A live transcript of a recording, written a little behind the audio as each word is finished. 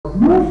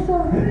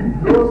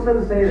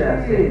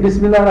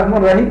بسم الله الرحمن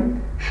الرحیم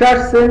 6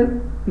 سل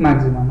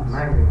ماکسیمم است.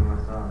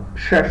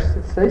 6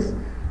 سل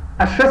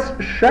از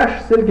 6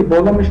 سل که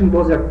بالا میشین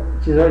باز یک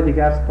چیزهای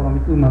دیگه است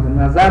پارامتر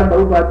اومدن نظر به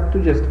او باید تو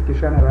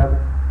جستیفیکیشن رد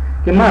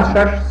که ما از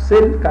 6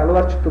 سل که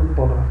علاوه چطور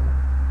بالا رفتم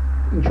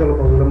انشالله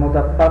بازور ما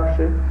در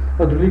بخش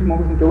هیدرولیک ما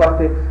گفتیم که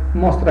وقتی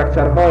ما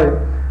استراکچرهای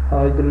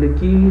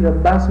هیدرولیکی را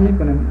بحث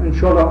میکنیم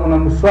انشالله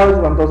اونم سایز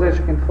و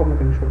اندازه‌اش که انتخاب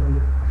میکنیم انشالله.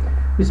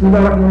 بسم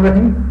الله الرحمن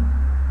الرحیم.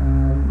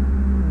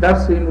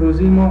 درس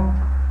امروزی ما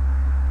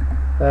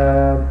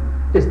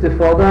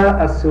استفاده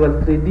از سوال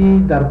 3D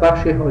در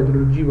بخش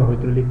هیدرولوژی و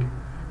هیدرولیک.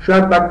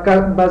 شاید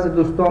بعضی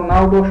دوستان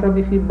نو باشه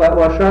بخی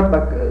و شاید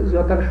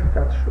زیادتر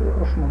شرکت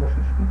شما باشه،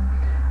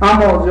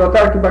 اما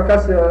زیادتر که با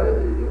کسی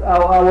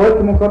اوایل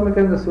که ما کار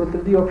میکنیم در سوال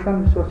 3D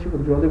آپشن بسیار چی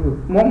بود جالب بود.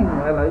 ما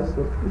الهی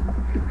سوال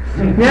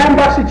میان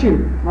بخش چی؟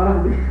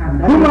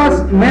 هم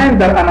از من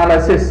در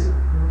انالیسیس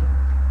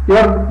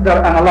یا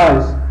در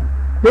انالایز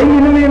دیگه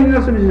نمیگم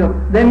نسو میذارم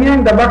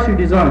میان در بخش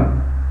دیزاین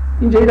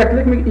اینجا اینا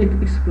کلیک میگه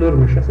اکسپلور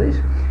میشه صحیح.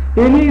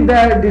 یعنی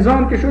در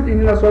دیزاین که شد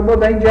این نسبت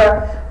در اینجا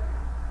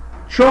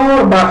 4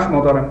 بخش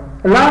ما داریم.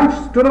 لانچ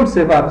ستورم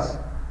سیورس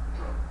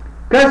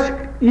کشک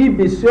این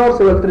بسیار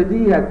سوال 3D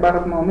یک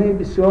برنامه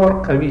بسیار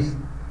قوی است.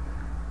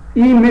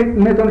 این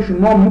میتونه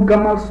شما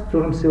مکمل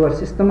ستورم سیور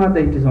سیستم را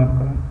دیزاین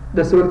کنید.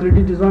 در سوال 3D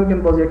دیزاین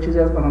کن باز یک چیزی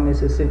از برنامه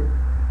SSA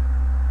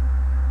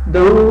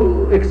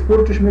دو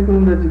اکسپورتش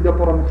میکنیم در دیگه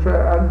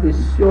پارامترهای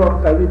بسیار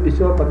قوی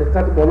بسیار با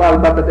دقت بالا.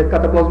 البته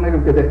دقت باز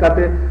میگم که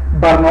دقت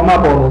برنامه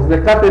بالاست،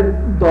 دقت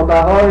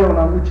داده های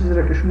اون چیزی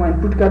را که شما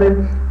اینپوت کردید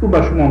او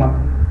به شما من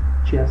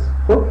چی است.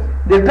 خب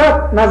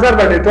دقت نظر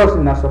به دیتاست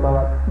این نصب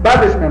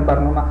بعدش میگم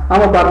برنامه،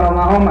 اما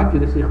برنامه ها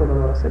اکیورسی خود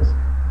داره است.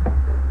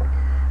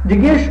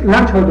 دیگهش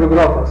لانچ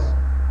هیدروگراف است،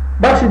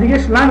 بخش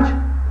دیگهش لانچ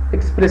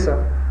اکسپرسر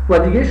و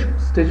دیگهش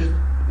استیج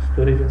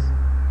استوریج است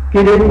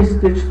که در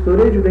استیج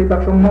استوریج و در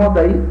بخش ما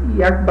در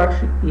یک بخش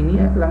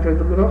اینی لانچ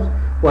هیدروگراف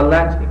و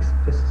لانچ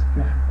اکسپرس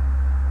میشه.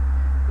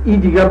 این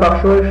دیگه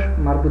بخشش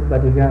مربوط به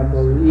دیگه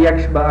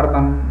یکش به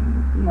اربن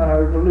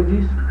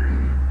هیدرولوژی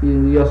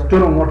یا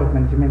ستورم واتر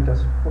منیجمنت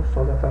است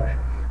ساده ترش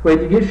و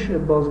دیگهش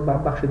باز به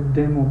بخش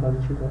دیمو بعضی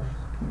چیز است.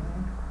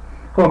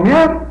 خب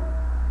میام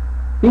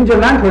اینجا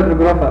لانچ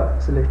هیدروگراف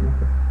سلیکت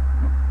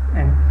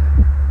میکنم.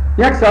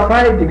 یک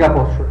صفحه دیگه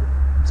باز شد.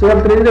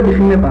 سوال 3D را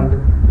بخیم میبنده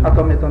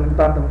حتی میتونیم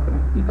بنده میکنیم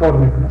این کار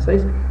میکنه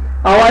صحیح.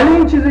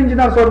 اولین چیز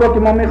اینجا سوال که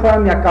ما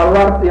میخوایم یک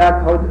کالورد یک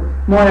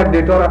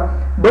دیتا را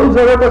به اون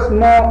ضرورت است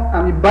ما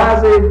همین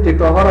بعض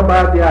دیتاها را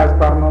باید از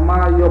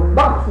برنامه یا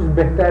بخصوص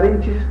بهترین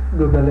چیز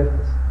گوگل ارت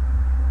است.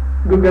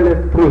 گوگل ارت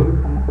پرو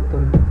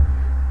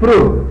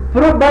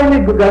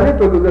بین گوگل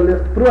ارت و گوگل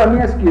ارت پرو همی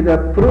است که در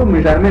پرو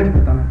میجرمنت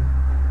میتونن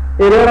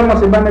ایریا را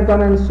مسیبه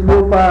میتونن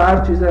سلوپ هر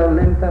چیز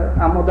لنت،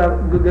 اما در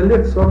گوگل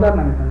ارت ساده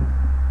نمیتونن.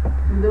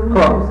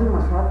 خب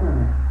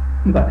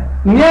بله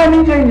میان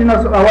اینجا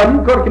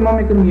اولین کار که ما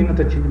میکنیم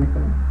یونیت چک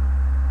میکنیم.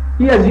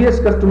 این از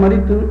اس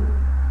کاستمری تو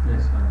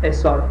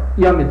SI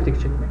یا متریک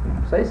چک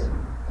میکنیم صحیح.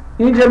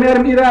 اینجا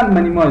میاریم ایران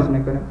منیمایز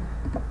میکنیم.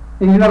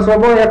 انجینر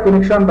صاحب یک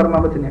کانکشن بر ما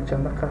بتین یک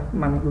چند دقیقه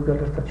من گوگل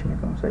را تاچ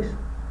میکنم صحیح.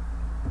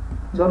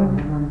 زارم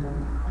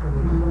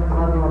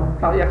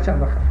یک چند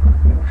دقیقه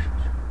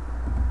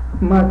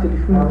ما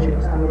تلفن چی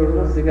است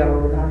دیگر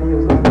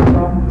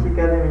چی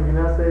کردیم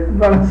انجینر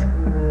صاحب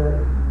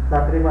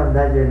تقریبا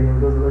 10 جری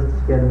امروز روز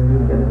چی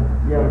کردیم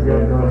یا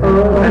زیاد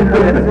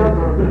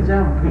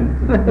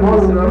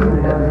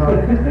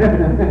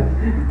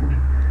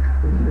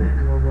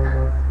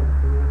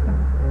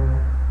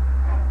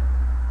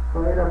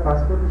کامیرا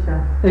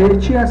پاسپورت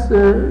چی است؟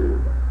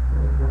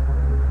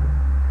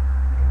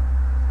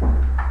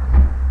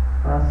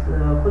 پس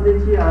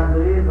خود چی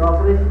اندروید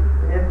آخرش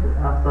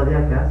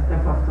F71 است F71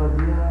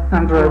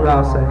 اندروید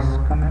آسکس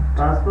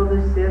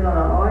پاسپورتش 3 دانه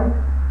آی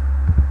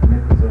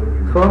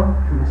خب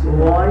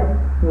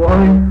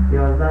وای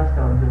 11 تا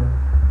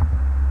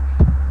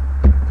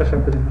تشکر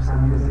میکنم.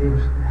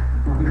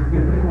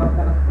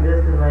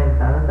 بیست من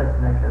اینترنت تاچ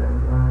نکردم.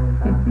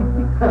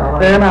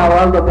 این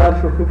اول دادر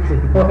شو خوب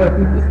شد.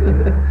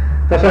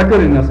 تشکر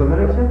این نصب.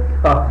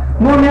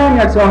 ما میایم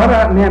یک ساعت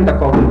را میایم در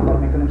کابل کار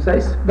میکنیم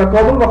صحیح. در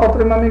کابل به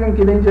خاطر من میگم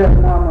که اینجا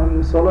ما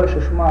مثالش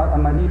شما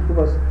عملی خوب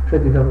است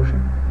شاید دیده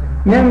باشیم.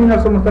 میایم این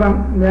نصب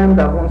محترم میایم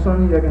در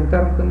افغانستان یک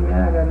اینترنت میکنیم یا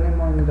اگر نه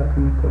ما این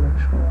رقم میکنیم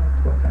شما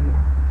توقع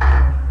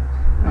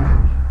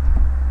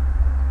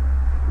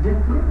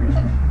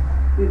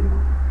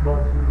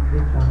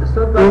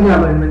استاد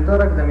بعد اینوینتار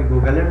که دمی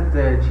گوگل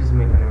ارت چیز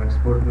میکنیم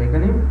اکسپورت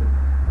میکنیم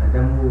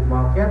دمو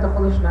موقعیت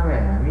خودش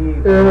نمیه همین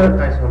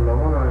قیس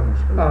اللهمان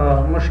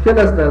همین مشکل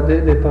است در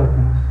دیتا کنه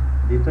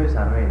دیتای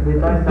سروی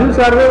دو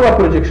سروی و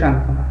پروژکشن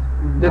کنه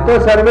دیتا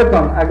سروی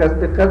کن اگر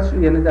دقت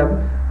یعنی در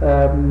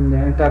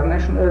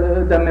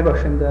اینترنشنال در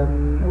نبخشیم در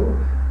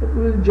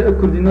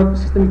کوردینات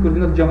سیستم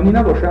کوردینات جهانی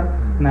نباشه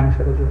نمیشه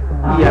رجوع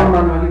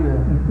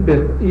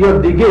یا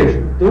دیگهش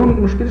دوم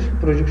مشکلش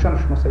پروژکشنش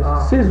مثلا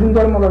 3 زون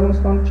داره ما در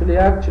افغانستان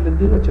 41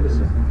 42 و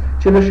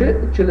 43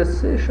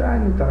 43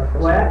 شاید این طرف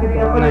است و یک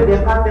دیگه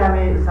دقت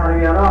همین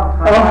سرویرا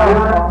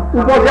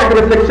او باز یک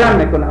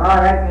رفلکشن میکنه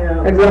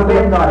یک ضربه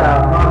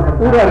داره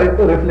او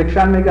را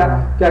رفلکشن میگه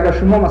که اگر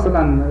شما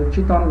مثلا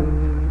چیتان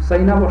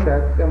صحیح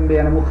نباشه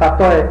یعنی مو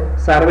خطای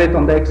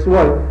سرویتون در ایکس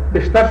وای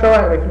بیشتر شوه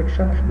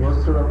رفلکشنش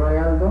باز تو برای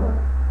داره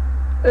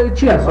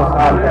چی اساس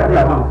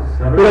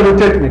او را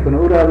روتیت میکنه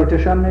او را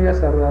روتیشن میگه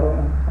سرور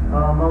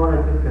ما اون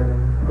روتیت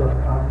کردیم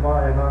ما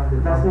ایوان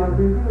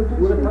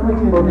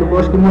دیدیم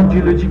باش که ما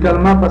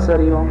جیولوژیکال مپ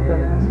سریام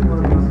کردیم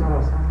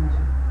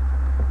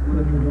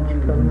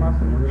جیولوژیکال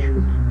مپ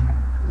شد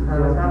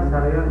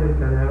سریان دیر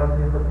کرده ایوان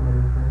دیر خود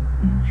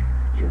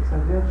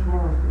سریان شما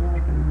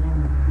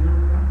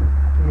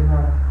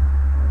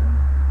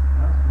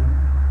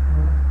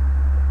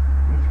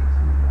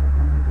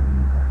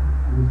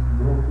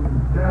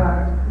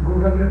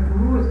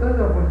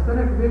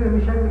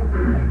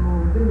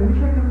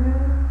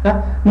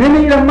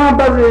نمیگیرم ما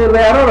بعضی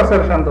لیارا را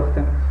سرش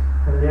انداختیم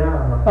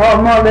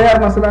ما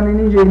لیار مثلا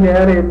اینجا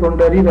لیار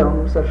بنداری را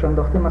سرش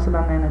انداختیم مثلا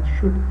نه چی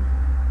شد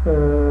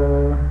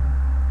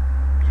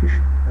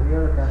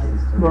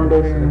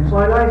بنداری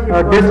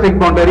دیستریک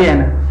بنداری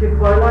اینه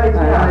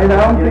ایده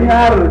هم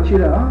پیار چی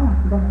را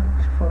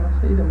شفالا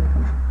سیده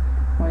میکنم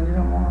ما اینی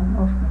را ما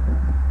هم آف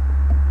میکنم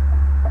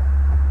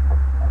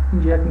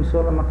اینجا یک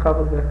مثال ما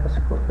قبل به کسی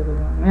کار کرده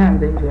بودم من هم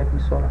اینجا یک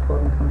مثال کار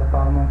میکنم در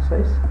پارلمان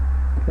سایس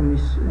که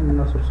این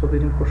ناصر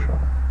صابرین خوش شد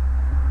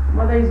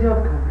ما ده زیاد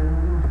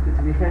کردیم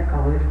که دیگه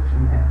قابلش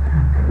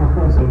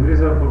بشیم صابری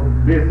صاحب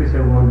بیستش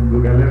هم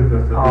گوگلر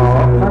دست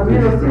من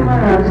بیرستی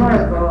من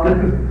ارزانش با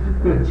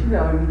چی ده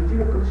آیولوژی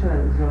رو کلش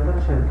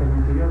زیاده شاید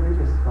کنیم دیگه بیش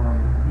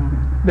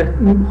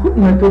استفاده خوب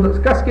متد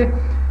است کسی که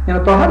یعنی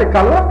تا حد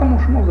کلوات ما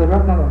شما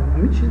ضرورت نداریم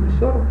همین چیز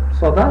بسیار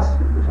ساده است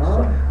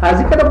از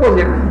این کده باز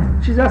یک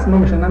چیز است ما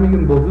میشه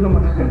نمیگیم بازور ما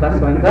دست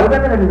باید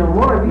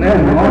نه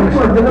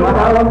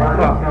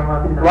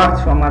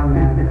وقتش آمد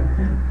نه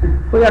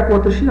خب یک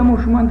واترشید ما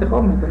شما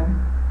انتخاب میکنم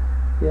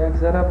یک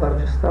ذره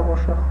برجسته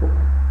باشه خوب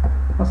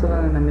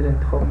مثلا نمیره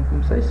انتخاب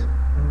میکنم سایس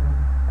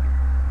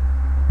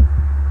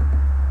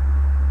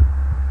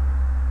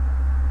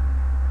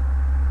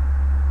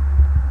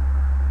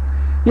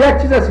یک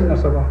چیز است این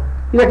نصابا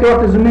اینا که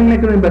وقت زومین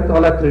میکنیم به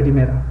حالت ریدی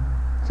میره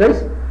صحیح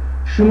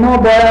شما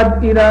باید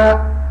اینا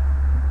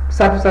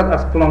 100%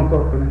 از پلان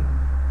کار کنیم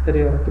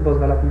دریاره که باز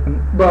غلط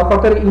میکنیم با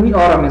خاطر اینی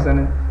آرا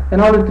میزنیم این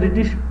حال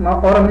 3Dش ما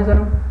آرا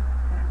میزنم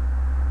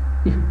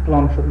این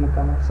پلان شد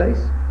مکمل صحیح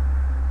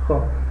خب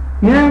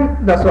میام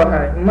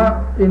دستاهای ما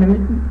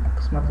اینمی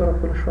قسمت ها را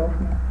کل شاف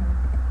میکنم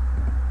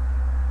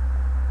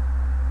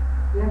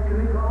یک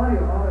کلیک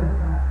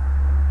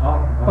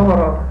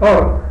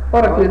آره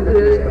آره که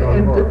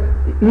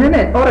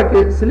نه آره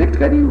که سلیکت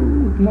کردی و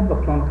ما با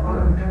پلان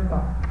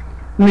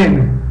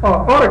نه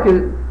آره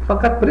که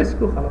فقط پرس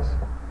کو خلاص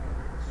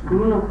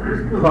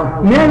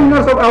میان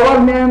نصب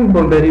اول میان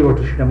بندری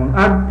واترشیدمون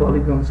اد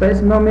پالیگون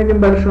سایز ما میگیم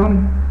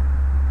برشون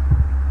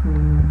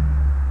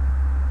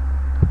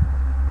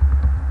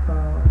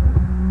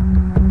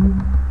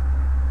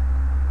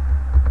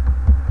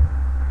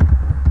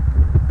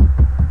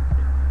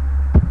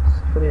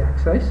صفر یک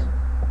سایز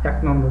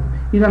یک نام بود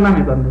این را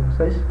نمیبندم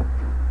سایز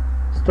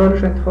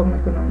ستارش انتخاب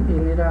میکنم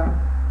این را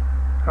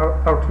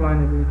اوتلاین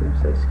میگیریم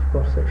سایز که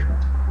بار سیشن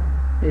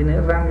این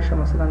رنگش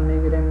مثلا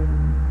میگیریم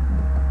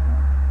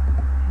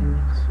این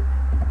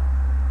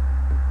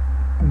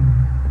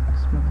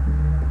قسمت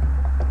میگیریم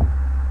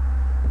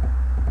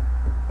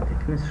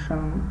تکنسش هم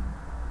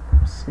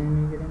 3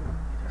 میگیریم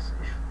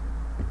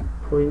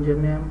خب اینجا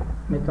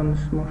میتونم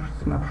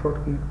سنپ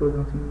شات کنیم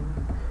کودانتیم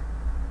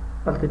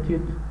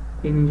altitude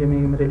این اینجا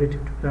میگیم relative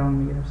to ground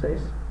میگیریم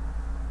سایز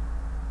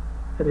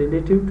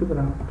relative to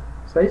ground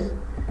سایز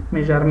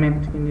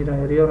measurement این را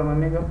اریا رو من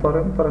میگم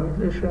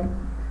پارامترش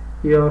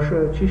یا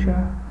چیشه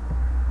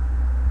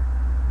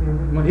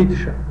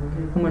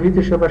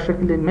محیطش به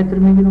شکل متر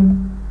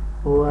میگیرم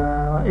و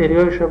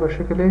اریایش به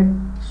شکل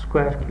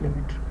سکویر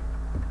کیلومتر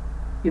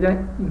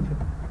اینجا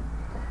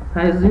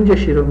از اینجا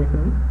شروع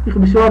میکنم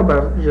این بسیار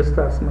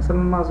برجسته است مثلا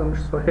ما از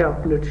همش ساحه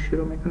اپلت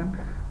شروع میکنیم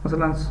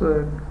مثلا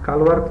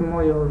کالورک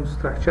ما یا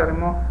استراکچر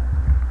ما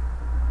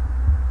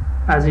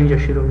از اینجا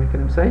شروع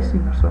میکنیم صحیح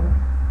این درسا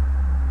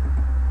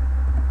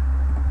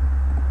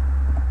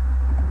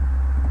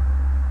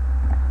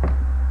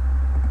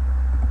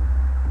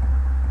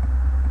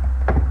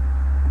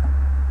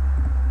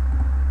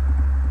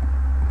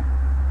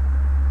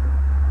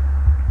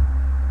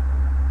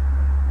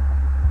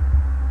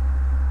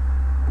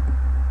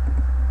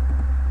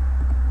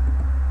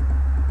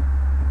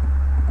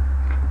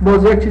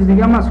باز یک چیز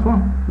دیگه هم هست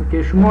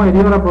که شما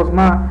ایریا را باز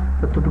ما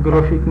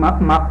توپوگرافیک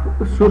مپ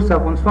سورس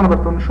افغانستان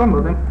براتون نشان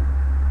دادیم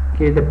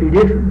که در پی دی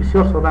اف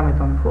بسیار ساده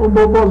میتونید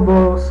باز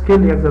با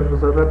اسکیل یک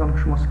ذره دارم که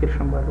شما اسکیلش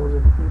هم باید واضح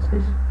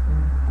کنید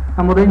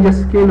اما در اینجا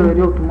اسکیل و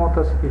ایریا اتومات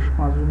است که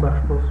شما از اون بخش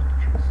باز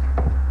چی است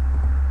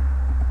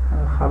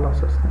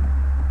خلاص است.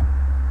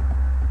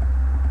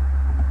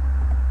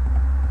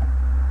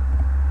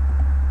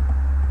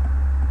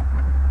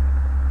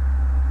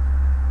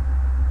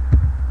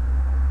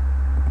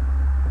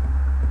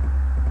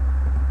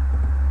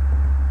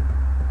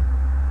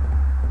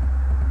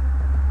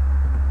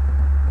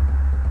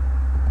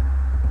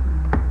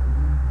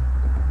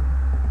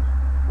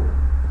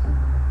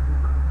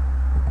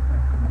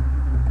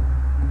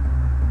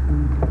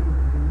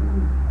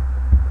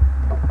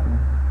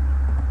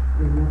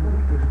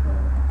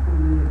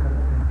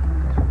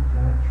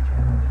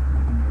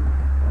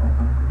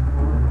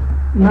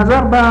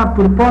 نظر به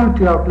پول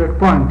پوینت یا آوتلت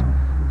پوینت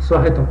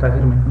ساحه تا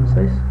تغییر میکنه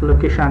صحیح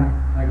لوکیشن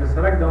اگه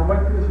سرک داماد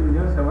کنه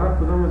اینجا سوار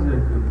کدام از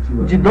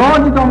چی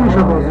جدا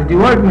میشه باز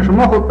دیواید میشه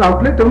ما خود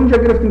آوتلت اونجا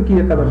گرفتیم که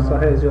یه قدر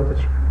ساحه زیاده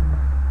چی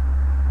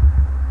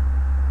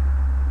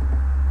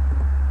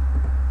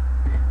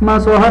ما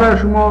ساحه را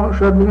شما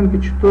شاید بگین که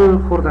چطور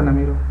خورده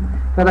نمیرو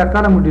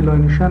حداقل مو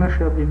دیلاینشنش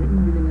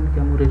ببینید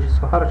که مورد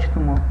ساحه را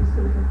چطور ما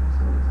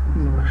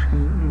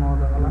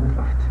غلط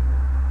رفتیم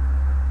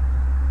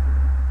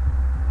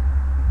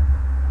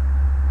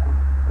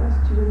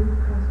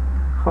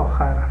خب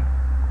خیرم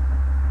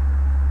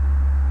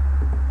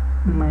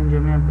من اینجا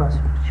میم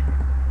پاسورد چی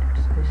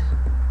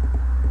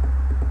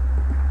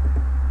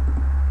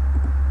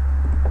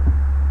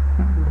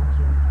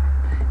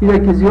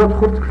ایده که زیاد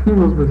خورد کنیم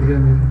باز با دیگه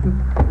میرم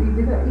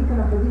این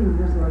طرف دیم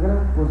درست مگر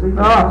بازی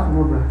که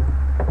سمور بر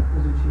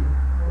بازی چی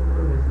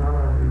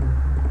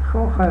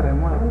خب خیره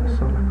ما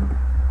ساله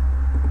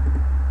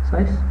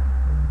سایس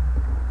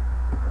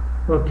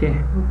اوکی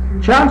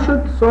چند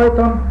شد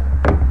سایتان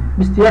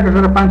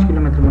 21.5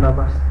 کیلومتر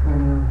مربع است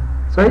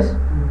سایس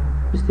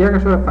 21.5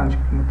 کیلومتر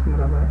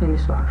مربع این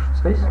ساحه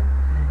شد سایس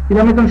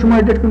اینا میتونم شما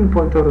ادیت کنید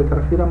پوینت رو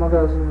طرف اینا ما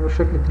از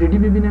شکل 3D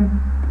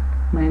ببینیم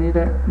من این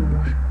را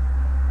نمیشه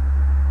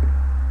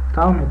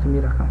تمام میتونم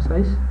این رقم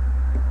سایس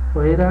و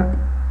اینا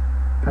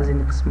از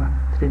این قسمت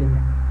 3D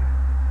میکنم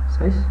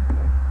سایس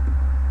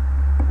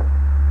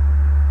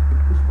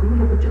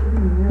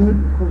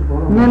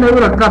نه او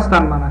را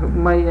قصدم من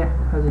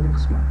از این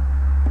قسمت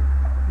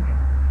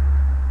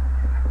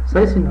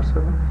سایس این نرسه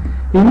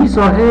اینی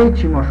ساحه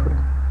چی ما شد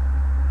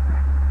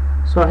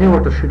ساحه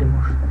واترشدی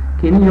ما شد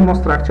که اینجا ما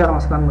استراکچر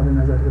مثلا مد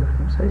نظر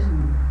گرفتیم سایس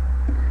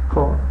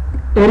خب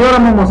ایریا را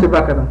ما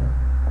محاسبه کردم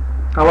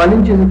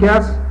اولین چیزی که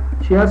هست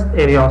چی هست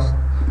ایریاست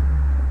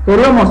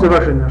ایریا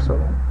محاسبه شد نرسه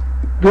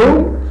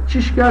دوم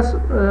چیش که هست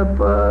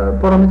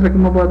پارامتر که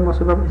ما باید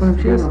محاسبه بکنیم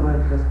چی هست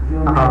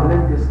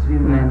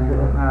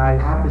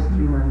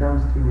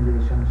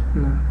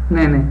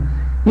نه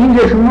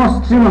اینجا شما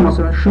استریم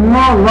محاسبه شما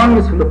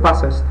لانگست فلو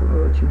پاس هست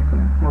چی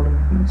میکنیم معلوم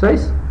میکنیم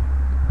سایس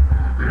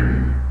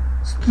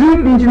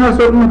استریم اینجا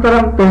صورت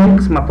محترم تا این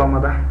قسمت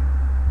آمده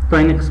تا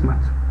این قسمت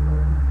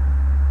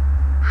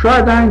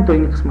شاید این تا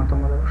این قسمت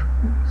آمده باشه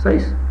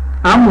سایس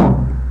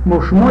اما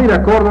ما شما این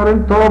کار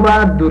داریم تا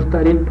به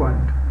دورترین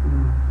پوینت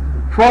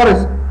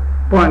فارست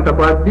پوینت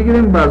باید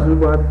بگیریم بازو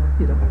باید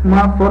ایرم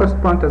ما فارست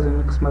پوینت از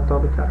این قسمت تا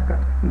بکار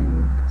کرد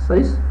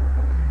سایس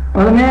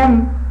حالا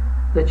میم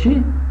ده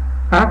چی؟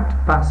 اکت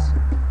پاس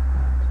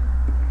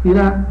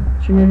ایرا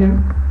چی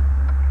میگیم؟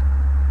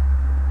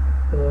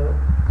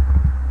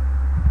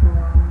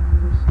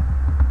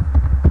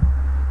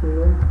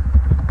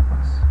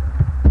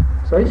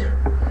 سایس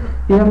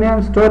ایرا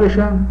میم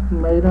ستارشم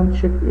با ایرم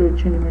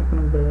چینی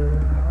میکنم به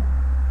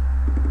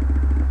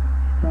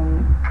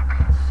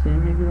سی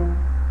میگیرم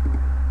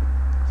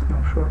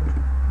snapshot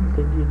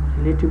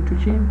relative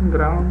to چی؟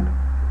 ground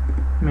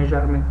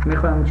measurement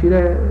میخوایم چی را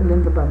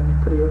لنگ با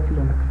متر یا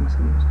کیلومتر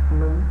مثلا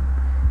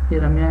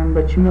ایرا میایم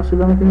با چی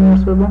محاسبه میکنیم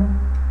محاسبه با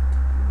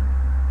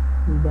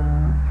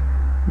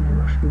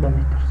میباشیم با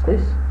متر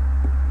سایس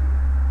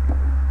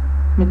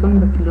میکنیم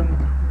با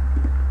کیلومتر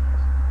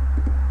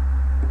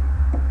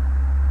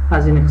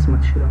از این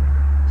قسمت شروع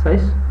میکنیم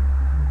سایس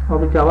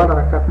آبی که اول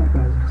حرکت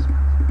میکنه از این قسمت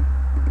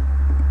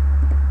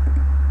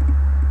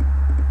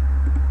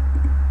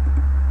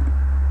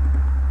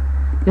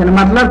یعنی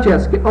مطلب چی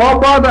است که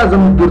آب بعد از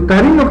اون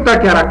دورترین نقطه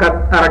که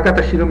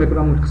حرکت شروع میکنه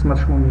اون قسمت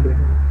شما میگیره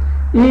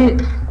این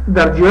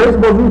در جایز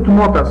بازو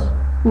اتومات است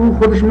او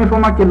خودش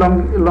میفهمه که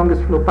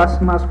لانگست فلو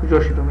پاس ما از کجا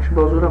شروع میشه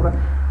بازو را به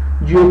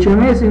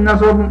جیوچمیس این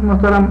نظر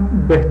محترم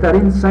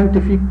بهترین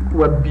ساینتیفیک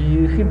و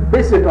بیخی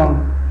بسید آن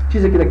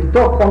چیزی که در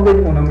کتاب خوانده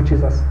اونم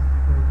چیز است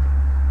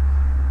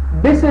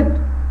بسید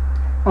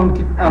آن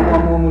که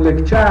امامون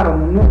لکچر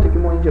امون نقطه که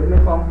ما اینجا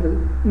میخوام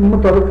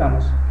مطابق هم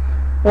است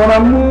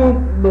اونمو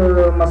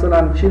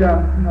مثلا چی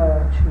دارم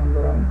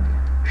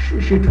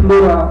شیت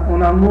فلو را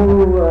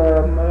اونمو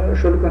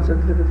شل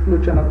کنسنتریتد فلو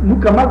چنان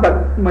مکمل با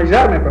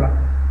مجر میکنم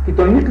که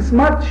تا این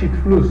قسمت شیت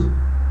فلوس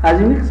از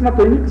این قسمت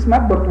تا این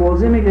قسمت بر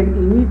توازی میگه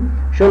اینی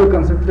شل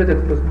کنسنتریتد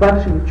فلوس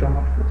بعدش این چنان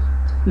فلوس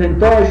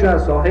لنتایش و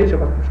ساحهش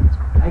باید میشه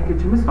اگه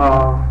چی مثل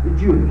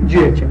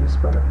جیو چی مثل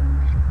برای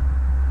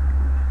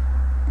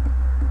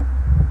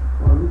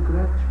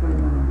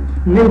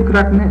نه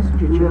کرک نیست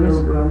چی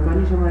نیست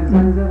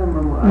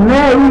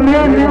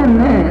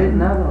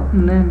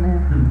نه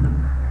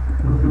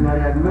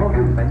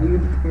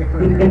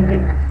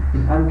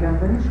هم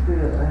کمپانیش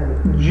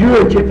که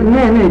جیو چه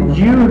نه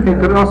جیو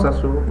هکراس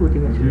است او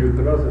دیگه چی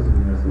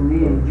Geografias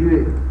نه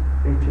جوی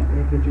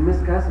که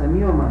چمس کاس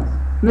میوماس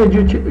نه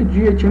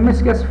جیو چه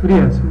مسکس فری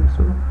است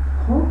مثلا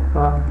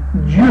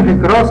خب جیو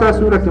هکراس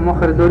است او را که ما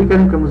خریداری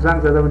کردیم که ما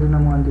زنگ زده بودیم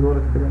ما اندیوار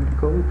که در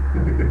امریکا بود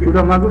او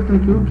را ما گفتم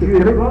که او که جوی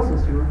کرک راس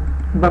است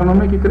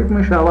برنامه که کرک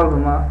میشه اول به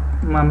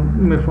من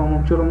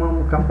میفهمم چرا ما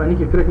کمپانی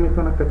که کرک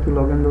میکنه که تو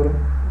لاگین داره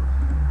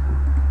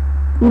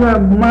او را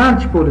ما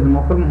هرچی پولیدم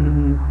آخر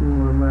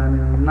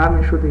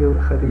نمیشد دیگه او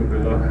را خرید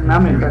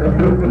نمیخرید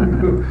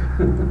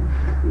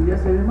اینجا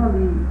سلیمان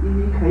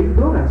این خیلی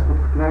دور است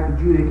خب کراک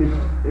جوی که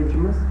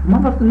چمس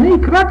ما وقت نه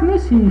کراک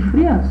نیست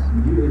فری است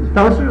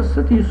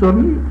توسط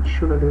یوسورمی چی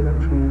شده دیگه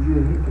جوی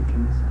که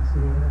چمس است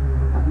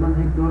حتما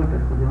یک دور که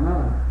خود نه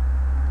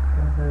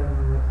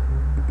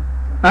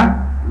ها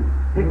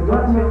یک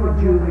دور میگه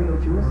جوی که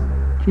چمس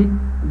کی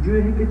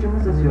جوی که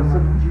چمس است یا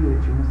سب جوی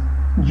چمس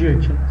جیو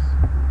چمس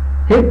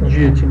هیچ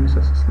جیو چمس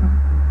است اصلا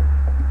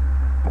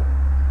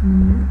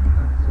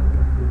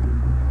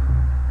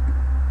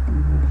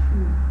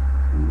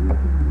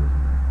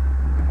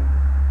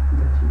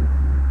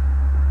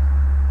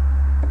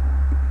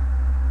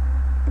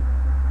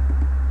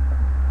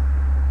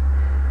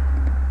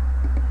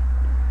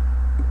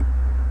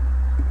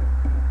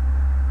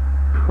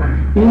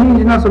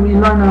این نصب این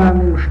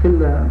لاین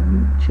مشکل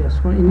چی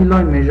است این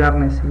لاین میجر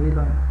نیست این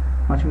لاین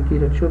ما چون که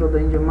ایراد شد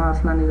اینجا ما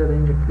اصلا نیده در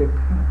اینجا کلیک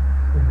کنم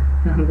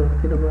هم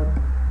داختی رو باید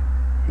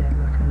یک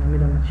وقت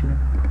نمیرم چی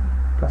میکنم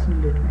پس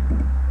لیت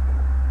میکنم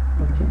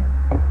اوکی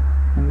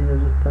نمیره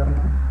زودتر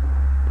من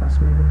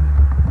پس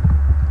میرم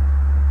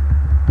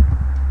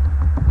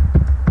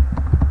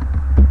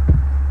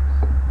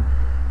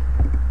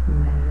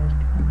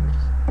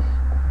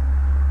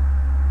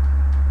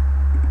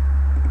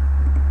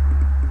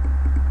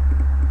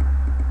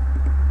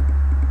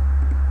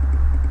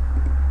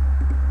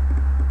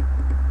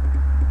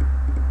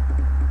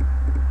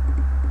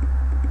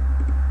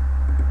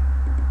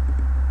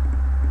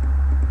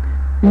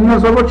این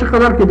نصابات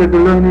چقدر که در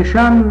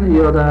دلاینیشن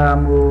یا در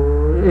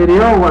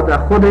ایریا و در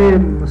خود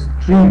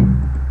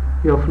استریم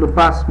یا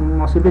فلوپاس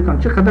محاسبه کن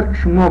چقدر که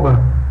شما با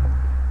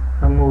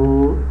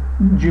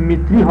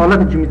جیومتری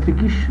حالت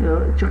جیومتریکیش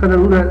چقدر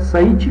او را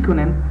صحیح چی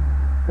کنن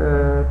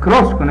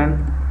کراس کنن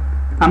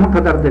اما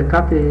قدر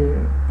دقت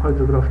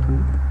هایدروگرافتون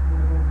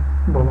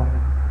بالا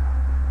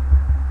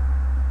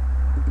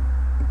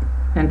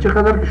یعنی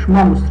چقدر که شما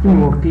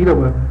استریم وقتی را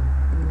باید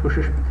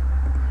کوشش بدید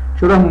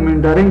چرا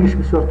مومنتارینگش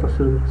بسیار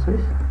تاثیر داره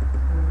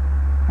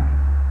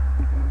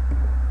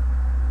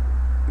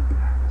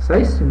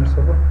صحیح است این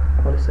نصابا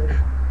حالی صحیح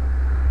شد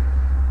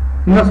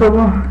این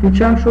نصابا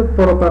هیچ هم شد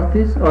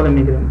پراپرتیز حالا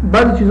میگیریم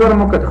بعضی چیزها رو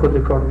ما کت خود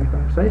ریکارد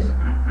میکنیم صحیح است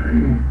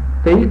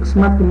تا این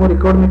قسمت که ما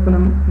ریکارد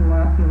میکنیم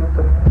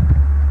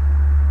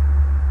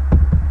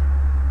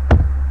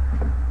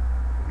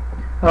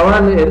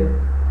اول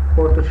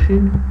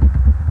واترشید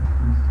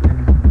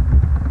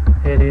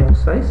ایریا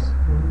صحیح است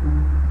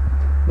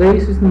ده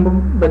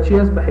سیستم به چی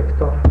هست؟ به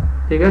هکتار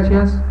دیگه چی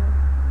هست؟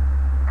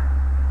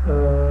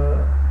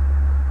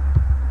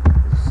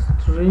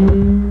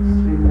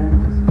 stream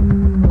length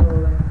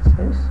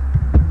هست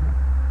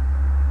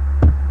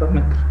به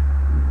متر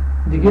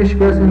دیگهش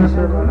که هست این هست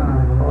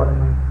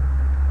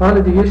حالا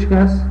دیگهش که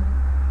هست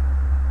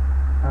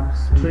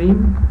stream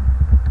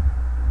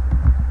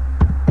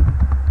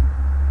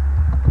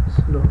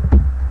slope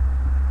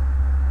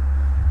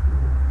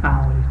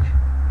average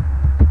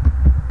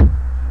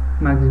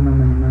maximum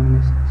minimum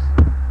نیست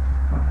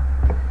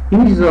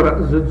این چیزا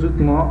را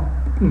زود ما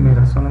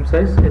میرسانم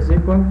سایز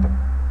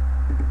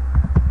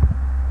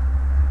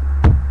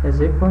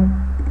از equal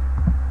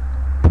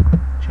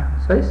چند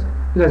سایز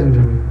از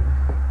اینجا میگیم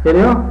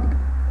ایریا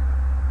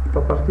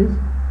پراپرتیز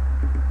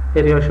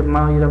ایریا شب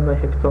ما ایرا به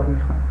هکتار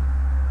میخوام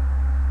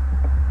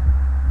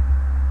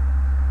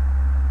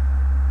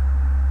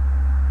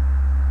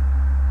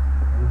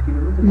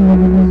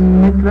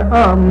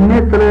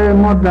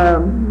متر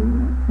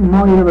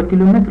ما ایرا به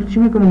کیلومتر چی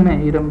میکنیم؟ نه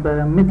ایرا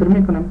به متر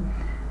میکنیم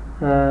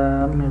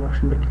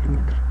میبخشیم به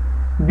کیلومتر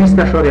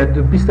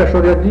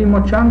 20.2 ما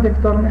چند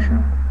هکتار میشه؟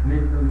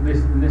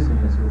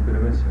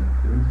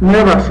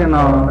 نه باشه نه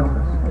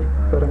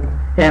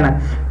اینه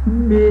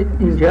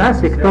اینجا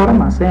هست هکتار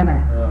هم هست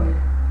اینه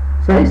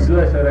سایز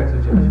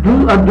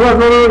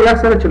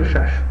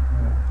 2146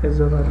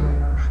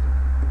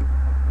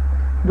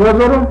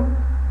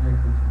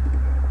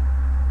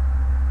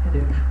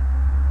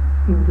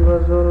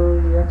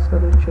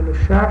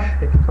 2146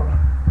 هکتار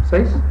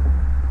سایز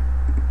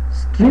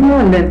استریم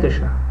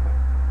لنتشه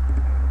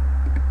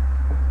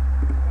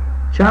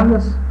چند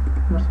است؟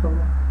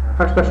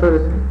 8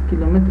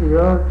 کیلومتر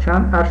یا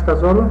چند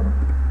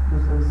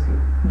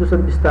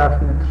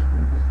 8227 متر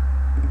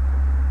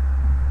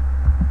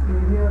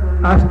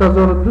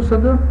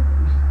 8227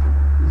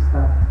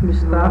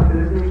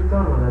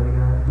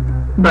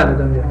 بله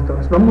دارم هکتار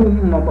است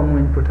ما با مو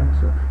اینپوت هم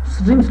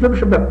استریم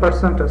سلوپش به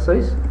پرسنت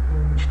سایز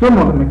چطور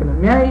معلوم میکنم؟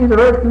 میای این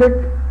رایت کلیک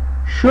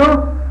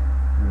شو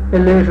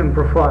الیویشن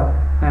پروفایل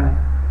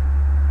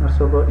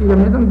مرسوبا اینو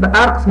میدم در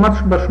هر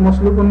قسمتش به شما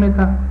سلوگون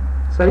میتم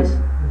صحیح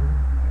است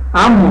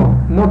اما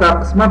ما در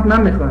قسمت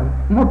نمیخوایم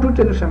ما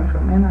توتالش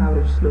میخوایم این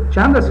اوریج سلوپ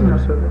چند است این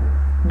مرسوبا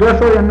 2.9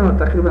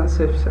 تقریبا 3%.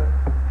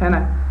 این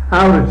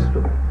اوریج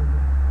سلوپ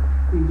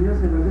اینجا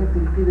سه بازه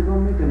تلقی دگاه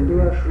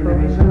میکنیم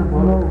الیویشن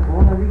بالا و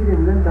پایین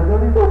بگیریم لن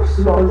تداریم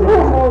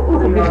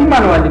بخی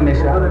منوالی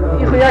میشه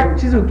این خو یک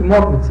چیز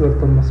اتومات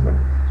میتصورتون مثلا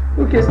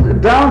اوکی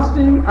داون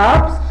استریم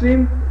اپ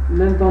استریم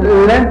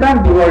length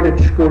and divided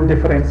score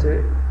difference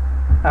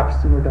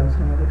upstream و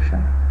downstream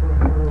erosion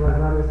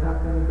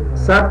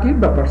ثبت کی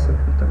به پرسنت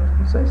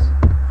متوجه است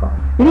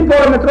این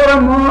پارامترها را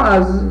ما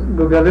از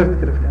گوگل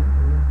ارت گرفتیم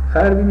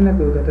خیر ببینید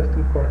گوگل ارت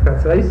کار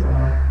کرد است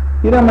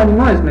این را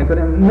مینیمایز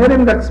میکنیم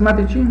میریم در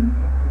قسمت چی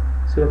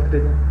سوال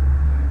کردیم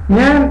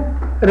میایم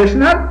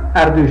رشنر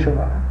اردوی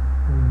شما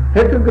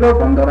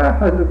هیدروگراف هم داره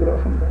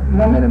هیدروگراف هم داره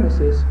ما میریم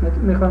اساس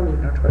میخوایم این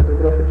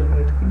هیدروگراف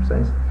جنریت کنیم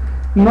سایز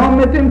نام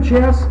میدیم چی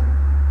است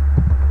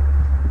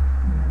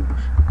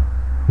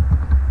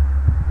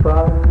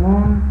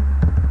فرمان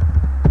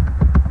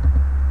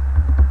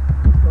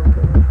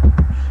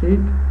شیت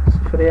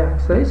صفر یک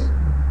سایز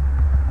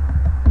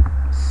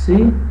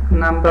سی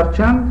نمبر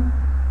چند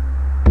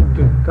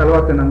دو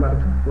کلوات نمبر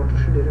دو واتر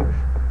شده روش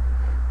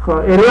خب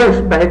ایریاش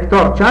به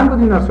هکتار چند بود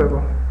این اصلا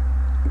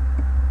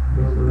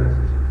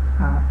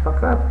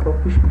فقط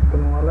کپیش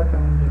میکنم حالا که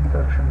اون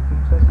جنترشن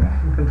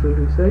کنم کنترل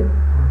ویسای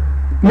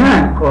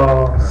نه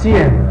خب سی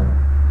ام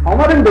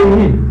آمدیم به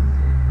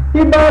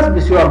این باز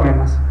بسیار مهم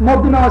است ما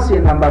دو نوع سی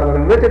نمبر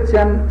داریم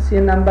ویتد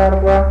سی نمبر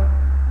و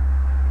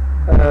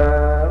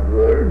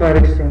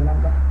دایرکت سی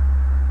نمبر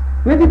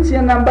ویتد سی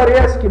نمبر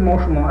است که ما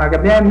شما اگر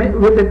بیایم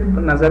ویتد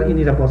نظر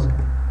اینی را باز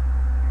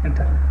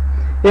انتر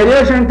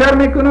ایریاش انتر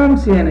میکنم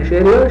سی انش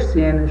ایریاش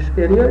سی انش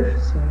ایریاش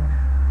سی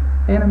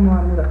انش این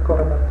ما در کار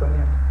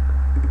برطانیه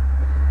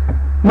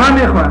من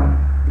میخوام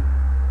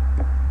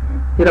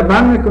این را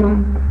بند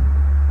میکنم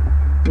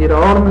این را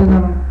آر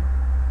میزنم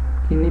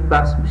اینی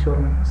بس بسیار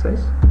مهم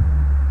است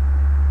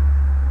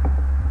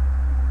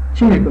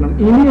چی میکنم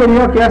اینی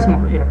ایریا که هست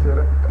یک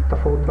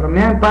تفاوت دارم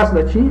میام پس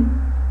در چی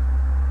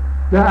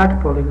در اک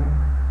پولیگون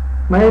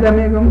من این را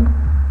میگم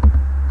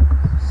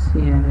سی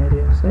این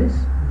ایریا است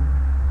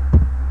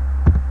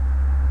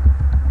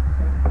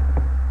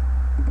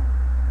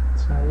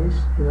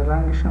سایز این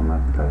رنگش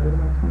هم تغییر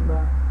میکنم به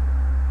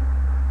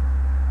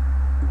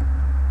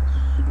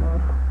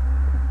سرخ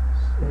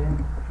سین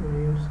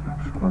ریو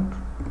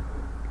سنپشات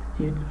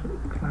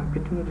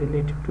clamping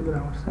relative to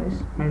ground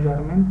size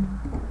measurement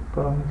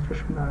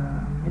parametrش به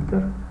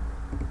متر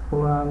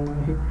و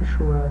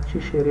محیطش و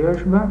چیش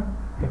ایریاش به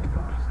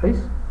هکتار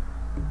سایز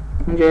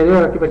اینجا ایریا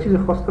را که به چیز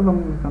خواسته به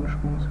میتونه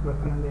شما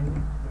مناسبت کننده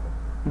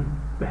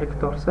به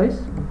هکتار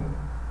سایز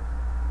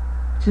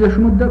چیز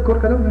شما کار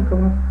کرده بودین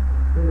کاملا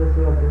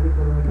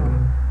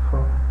خب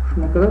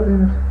شما کرده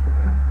بودین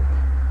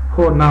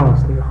خب نه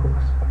است دیگه خوب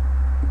است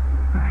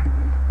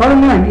حالا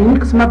میایم این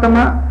قسمت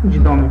ما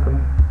جدا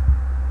میکنم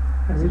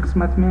از این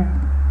قسمت میں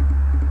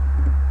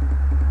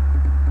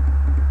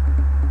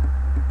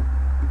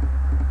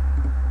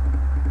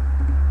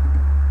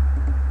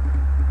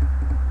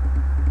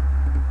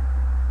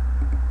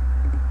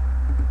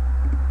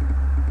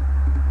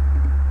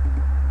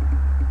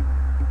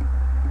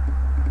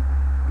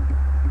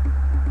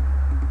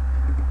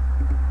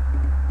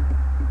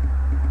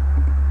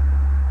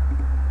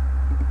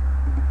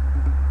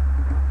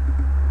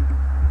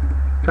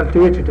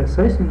cultivated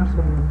size in our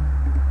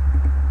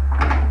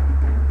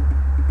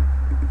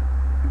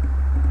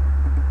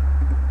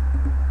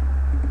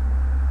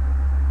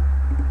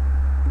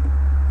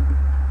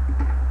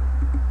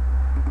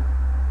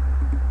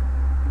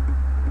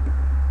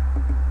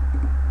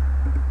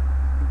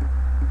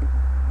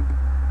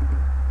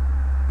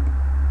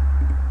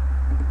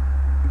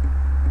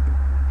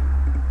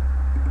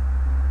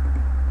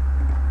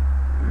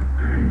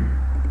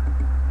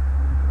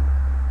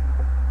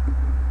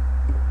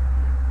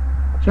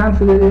چند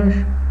شده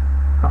دیگهش؟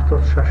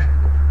 76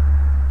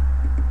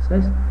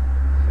 سایز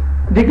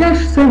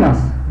دیگهش سیم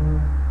است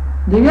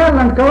دیگه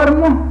لندکاور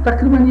ما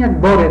تقریبا یک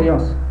بار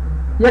ایریاست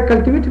یک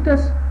کلتیویتد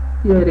است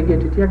یا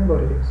ایریگیتد یک بار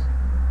ایریاست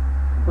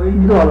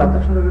دو حالت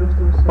داشت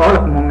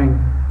حالت ما میگم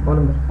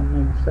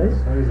سایز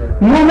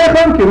ما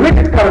میخوام که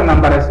ویتد کار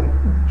نمبر است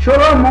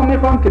چرا ما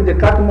میخوام که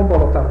دقت ما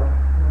بالاتر باشه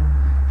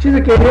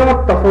چیزی که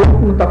ایریا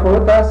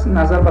متفاوت است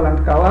نظر به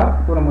لندکاور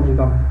او را موجود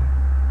آمد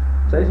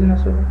سایز این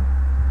است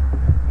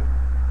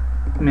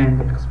میان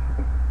در قسمت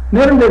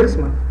میرم در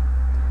قسمت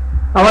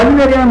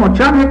اولی ایریا ما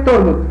چند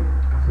هکتار بود؟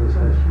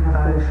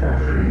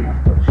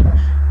 76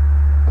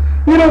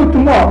 این رو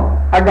اتومات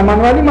اگر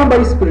منوالی ما با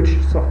این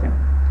سپریدشیت ساختیم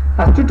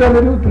از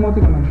توتال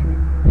اتوماتیک منشون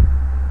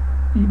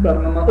این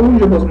برنامه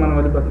اونجا باز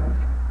منوالی بدنم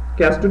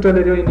که از توتال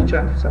اینی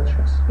چند فیصدش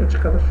هست یا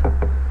چقدر شد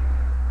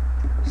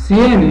سی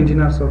این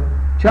انجینر ساخت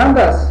چند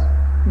است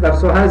در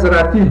ساحه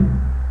زراعتی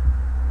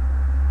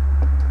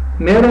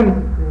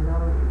میرم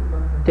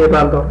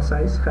تیبل دار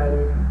سایز خیلی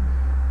بگم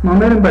ما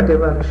میرم با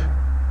تیبلش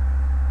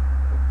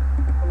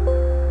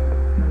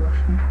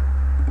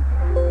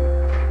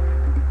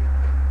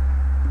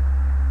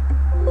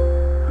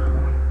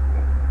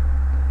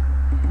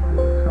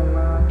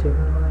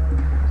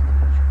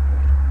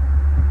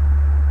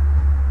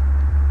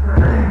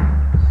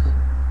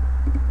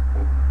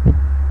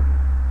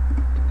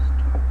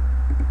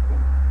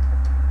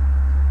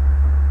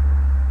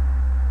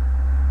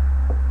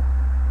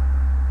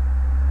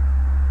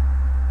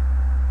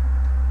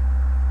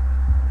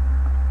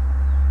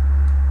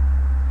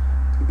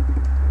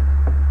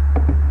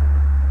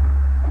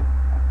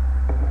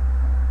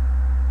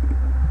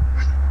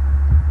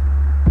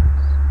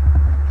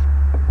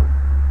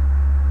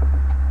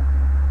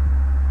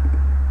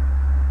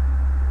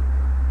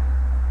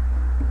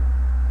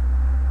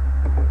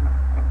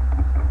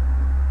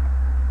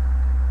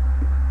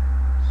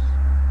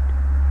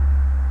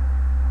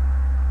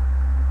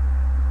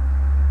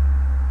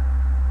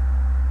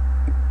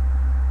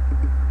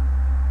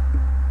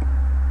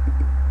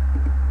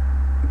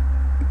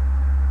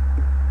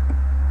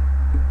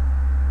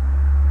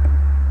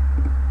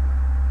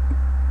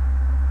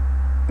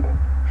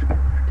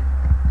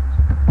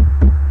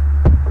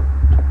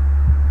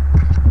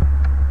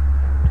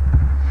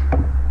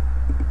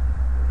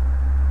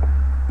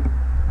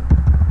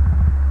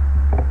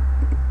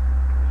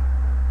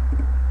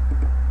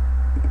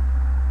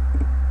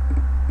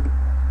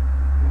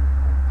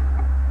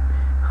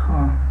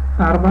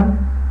Arban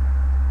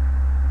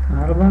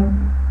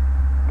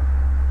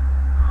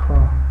خب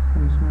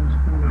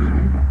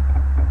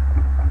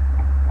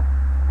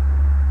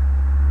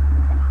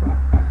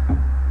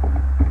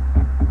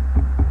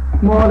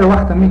ما حالا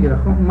وقت میگیره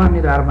خب من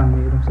میره اربن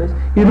میگیرم سایز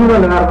این رو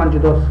ولی اربن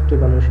جداست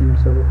تبالاشی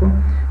میسه خب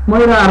ما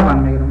میره اربن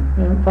میگیرم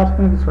فرض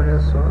کنید سایه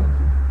سوال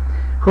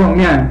خب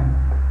میان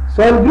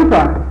سوال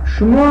گروپ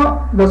شما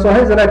به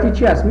ساحه زراعتی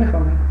چی هست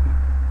میخوامید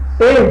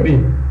A B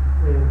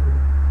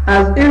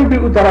از A B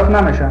اون طرف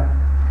نمیشه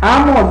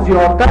اما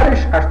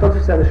زیادترش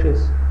 80%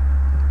 هست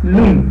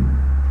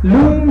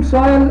لوم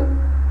سایل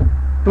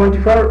 25%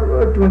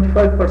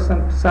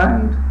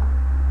 sand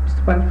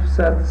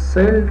 25%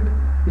 silt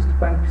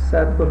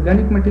 25%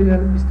 organic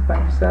material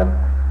 25%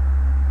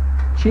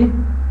 چی؟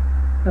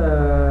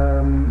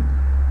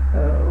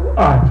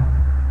 آرد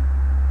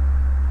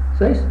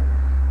صحیح؟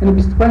 یعنی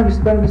 25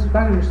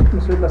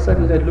 مثل بسر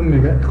یه لوم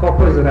میگه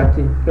خاک‌های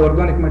زراعتی که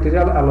ارگانیک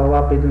متریال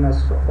علاوه بدون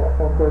از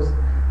خاک‌های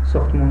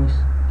ساختمانی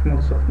است که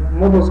مال ساختمان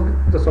ما باز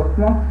در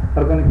ساختمان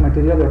ارگانیک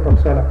متریال یا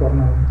تاپسایل کار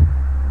نداریم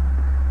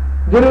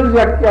دیروز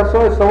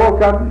یک سوال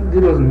کرد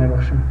دیروز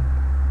میبخشم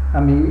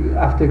همی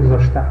هفته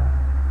گذاشته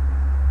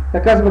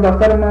یک کس به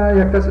دفتر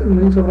ما یک کس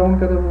این صبران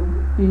کرده بود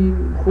این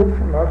خوب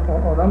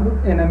آدم بود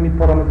این همی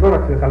پارامترها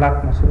را که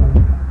غلط مثلا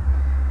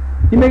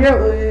این میگه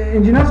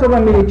انجینر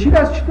صاحب میگه چی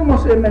دست چی تو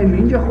مسئله میگه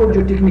اینجا خود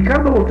جو تکنیکال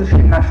به ورتشی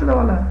نشده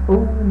والا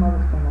او ما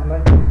گفتم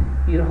والا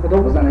این خدا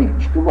بزنه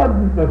چی تو باید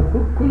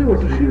کلی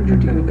ورتشی جو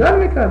تکنیکال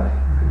میکرد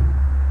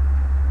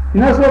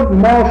این اصلا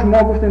ما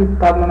شما گفتیم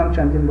قبلا هم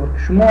چندین بار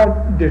شما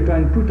دیتا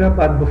اینپوت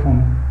باید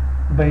بفهمید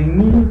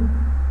بینی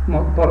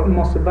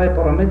محاسبه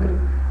پارامتر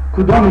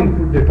کدام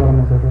اینپوت دیتا را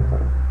مزاده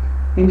داره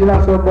انجینر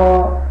صاحب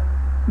با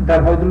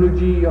در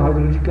هایدرولوژی یا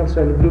هایدرولوژیکال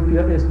سایل گروپ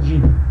یا SG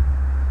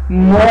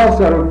ما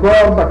سر و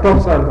کار با تاپ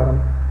سایل دارم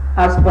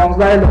از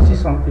 15 الی 30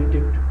 سانتی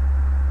دیپت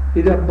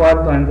ایده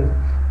باید داینده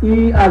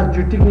این از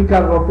جو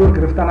تکنیکال راپور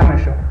گرفته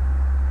نمیشه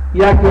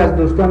یکی از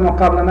دوستان ما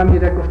قبلا هم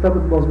یه گفته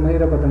بود باز ما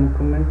را بدم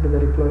کامنت به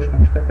ریپلایش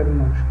نمیشه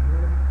کردیم نمیشه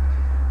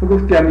و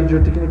گفت که همی جو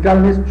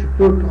تکنیکال نیست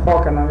چطور تو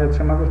خاک نمیاد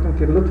شما گفتم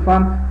که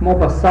لطفا ما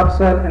با ساب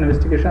سایل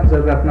انوستیگیشن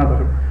ضرورت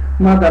نداریم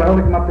ما در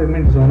حالی که ما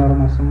پیمنت زونه رو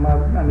مثلا ما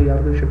همی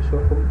یاردوش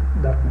بسیار خوب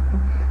درک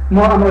میکنم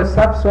ما اما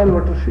ساب سایل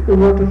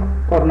واتر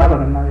کار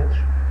نداریم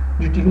نهایتش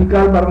جو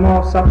تکنیکال بر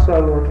ما ساب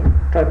سایل واتر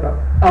تایپ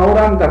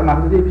اورم در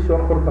محدوده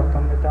بسیار خورد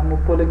برتان میتونم و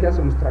پولیگاس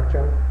و مسترکچر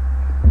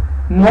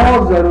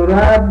ما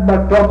ضرورت بر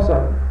تاپ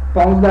سایل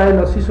 15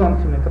 الی 30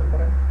 سانتی متر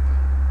داره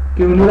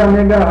که اونو را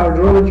میگه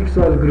هایدرولوژیک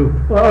سایل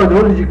گروپ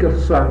هایدرولوژیکال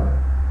سایل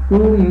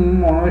اون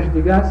معناش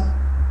دیگه است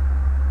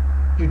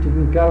جو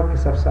تکنیکال که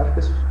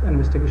سرفیس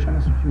انوستیگیشن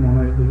است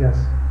معناش دیگه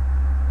است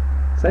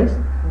صحیح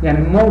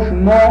یعنی ما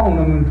شما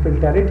اون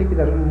فیلتریتی که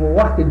در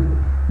وقت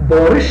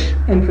بارش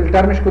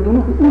انفیلتر میشه که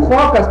اون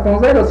خاک از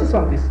 15 الی 30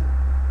 سانتی است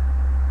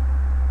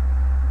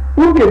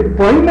اون که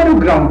پایین منو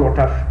گراوند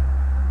واتر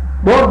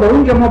باز به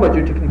اونجا ما با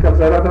جو تکنیکال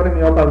ضرورت داریم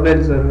یا با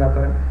ویل ضرورت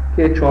داریم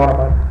که 4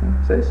 بار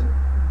صحیح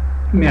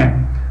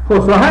میایم خب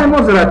ساحه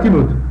ما زراعتی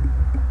بود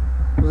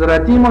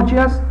زراعتی ما چی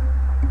است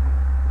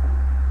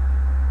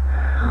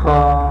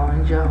خب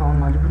اینجا ها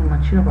مجبور ما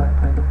چی رو باید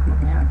پیدا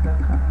کنم نه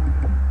حداقل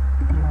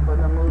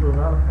ما باید رو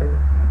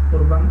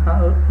پیدا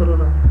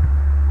رو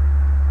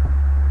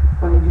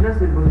انجینر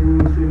صاحب باز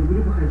این سویل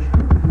گروپ بخیر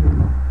چطور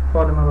کنیم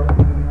فعال ما باید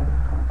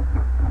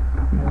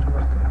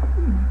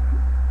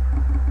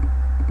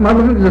ما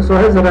بگیم که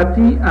ساحه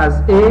زراعتی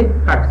از A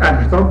 80%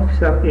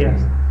 A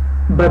است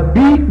به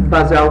B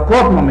بعضی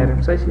اوقات ما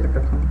میریم صحیح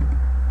شرکت کنیم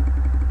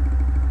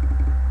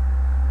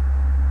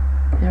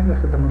یک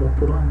وقت دم رو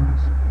پرو هم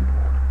هست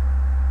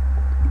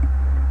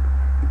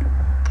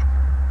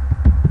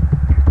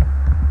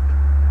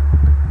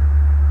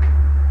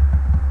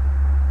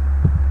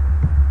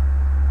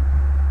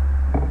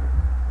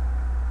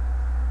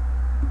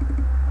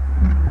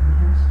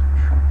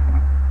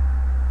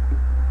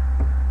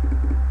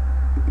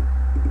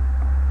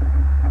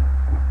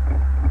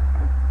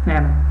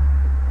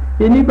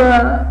یعنی با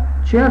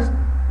چی است؟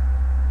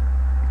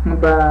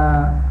 با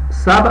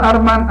سب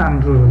ارمن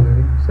اندرو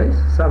داریم صحیح؟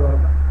 سب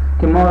ارمن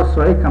که ما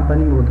سایه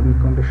کمپانی مورد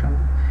میکن بشم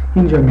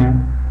اینجا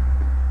میان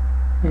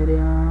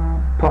اریا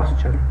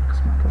پاستچر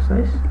قسمت ها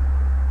صحیح؟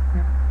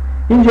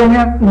 اینجا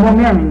میان ما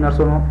میان این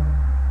نرسو ما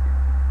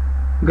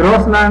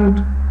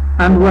گراسلند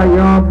اند و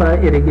یا با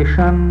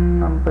ایریگیشن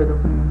هم پیدا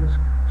کنیم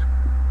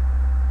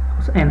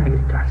خاص این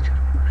اگریکالچر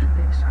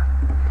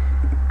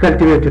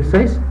کلتیویتد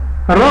صحیح؟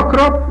 را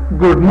کراپ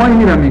گود ما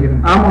اینی را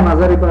میگیریم اما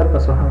نظری باید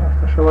بسا هم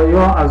رفته شود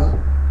یا از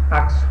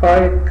عکس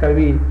های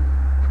قوی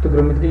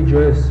فوتوگرامتری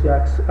جیوس یا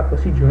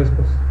عکاسی جیوس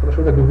بس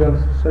شده گوگل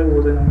سای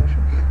واضح نمیشه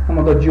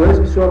اما دا جیوس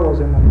بسیار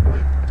واضح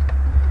نمیشه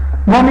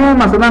ما میایم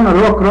مثلا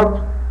را کراپ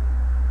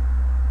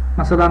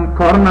مثلا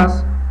کارن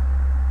است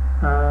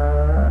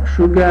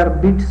شوگر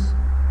بیتس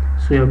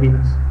سویابین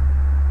است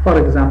فار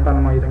اگزامپل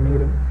ما ایره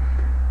میگیریم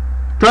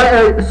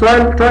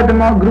سویل تراید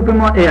ما گروپ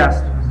ما ای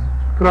است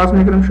کراس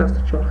میگیریم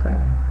 64 خیلی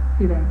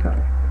ایره این کار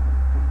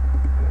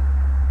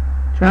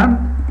چند؟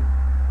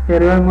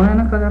 ایریای ما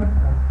اینه قدر؟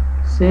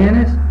 سین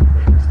است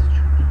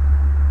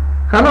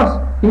خلاص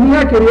این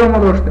یک ایریا ما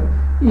داشتیم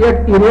یک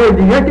ایریای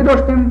دیگه که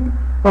داشتیم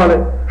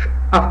حالا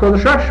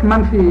 76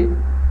 منفی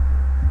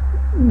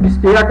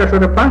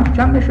 21.5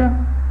 چند میشه؟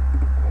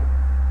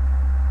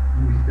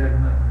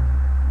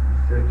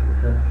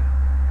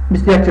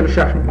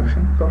 21.46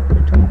 میباشیم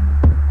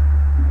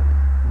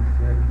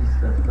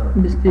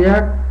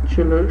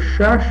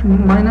 21.46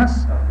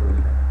 minus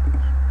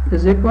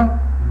is equal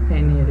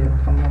any area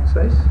common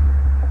size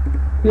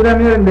here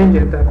میاریم به اینجا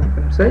انتر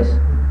میکنیم size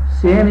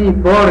CNE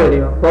bar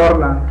area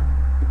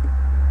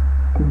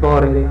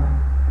bar area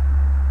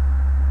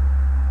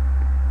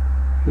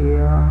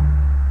here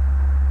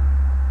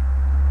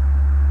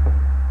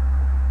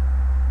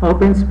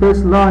open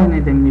space line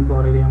ایدیم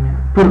bar area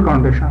میاد per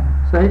condition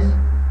size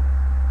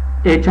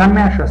چند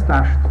میاد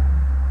 68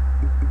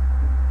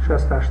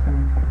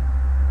 میاد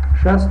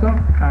 68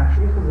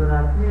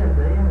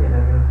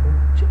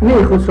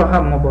 نه خود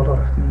صاحب ما بالا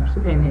رفتیم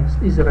نرسیم این است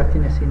ایزراتی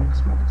نسی این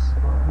قسمت است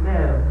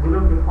نه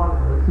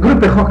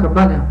گروپ خاک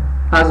بله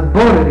از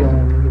بار ریان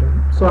میگیرم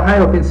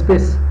ساحه اوپن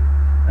سپیس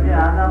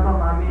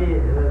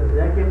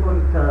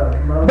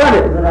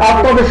بله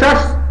 76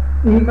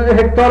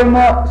 هکتار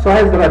ما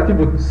ساحه زراعتی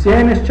بود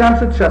سیمش چند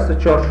شد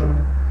 64 شد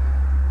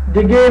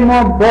دیگه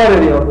ما بار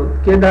ریا بود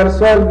که در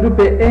سال گروپ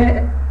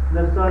ای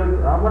در سال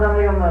امورا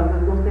میگم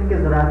گفتیم که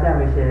زراعتی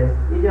همیشه است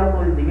اینجا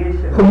خود دیگه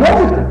خب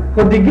ما گفتم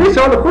خود دیگه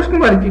سال خوش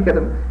معرفی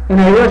کردم این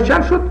ایاش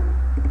چند شد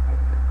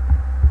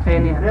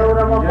اینی نه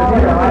اونم ما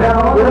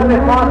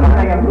گروپ خاک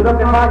میگم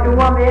گروپ خاک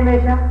و هم ای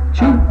میشه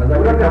چی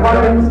گروپ خاک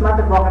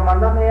قسمت باقی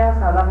مانده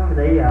است هدف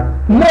میدهی است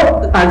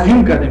ما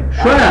ازیوم کردیم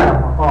شاید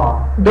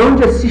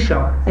دونجا سی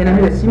شود اینا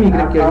میره سی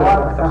میگیریم که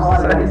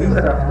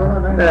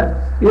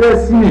ایره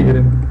سی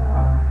میگیریم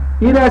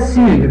ایره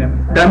سی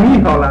میگیریم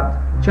دمی حالت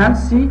چند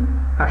سی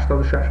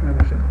 86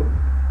 میباشید خوب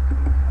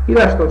این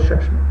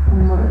 86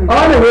 میباشید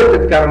آنه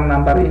ویتت کردن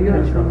نمبر این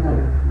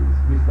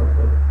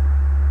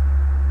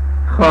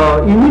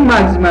خواه اینی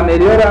مگزیمم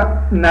ایریا را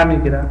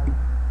نمیگیرن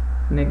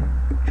نه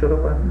چرا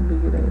باید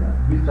بگیره ایران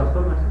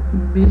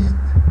 20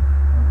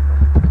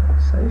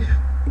 سایش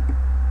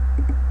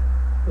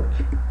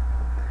اوکی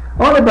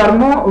آنه بر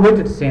ما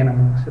ویتت سینه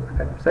محاسبه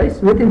کردیم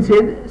سایش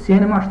ویتت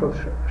سینه ما 86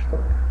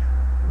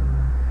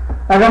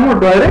 اگر ما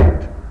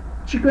دایرکت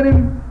چی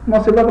کنیم؟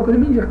 محاسبه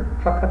بکنیم اینجا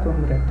فقط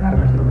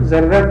اون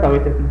ضرورت با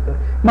ویتت میتونه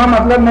ما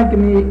مطلب نه که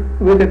می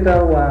ویتت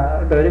و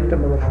دایرکت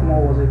با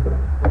شما واضح کنم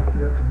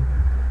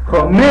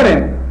خب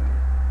میریم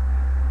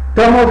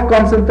ترم آف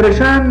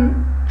کانسنتریشن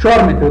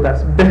 4 متد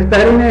است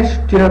بهترینش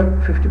تیر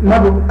 50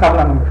 ما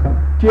قبلا نمی‌گفتم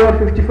تیر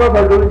 55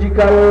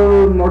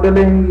 هایدرولوژیکال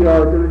مدلینگ یا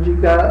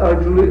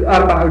هایدرولوژیکال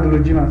اربن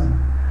هایدرولوژی است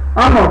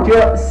اما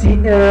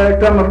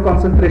ترم آف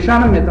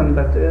کانسنتریشن میتونن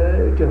بعد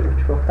تیر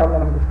 55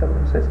 قبلا گفتم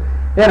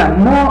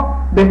یعنی ما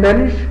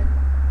بهترینش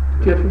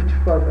تیر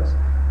 55 است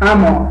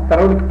اما در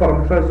حالی که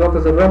پارامترهای ذات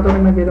ضرورت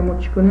داریم اگر ما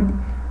چی کنیم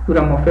اون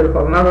ما فعل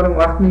کار نداریم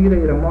وقت میگیره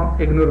یا ما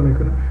ایگنور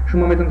میکنیم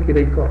شما میتونید که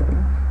دیگه کار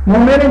کنیم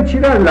ما میریم چی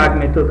را لگ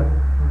متد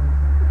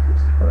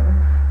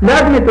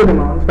لگ متد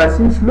ما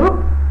بسین سلوپ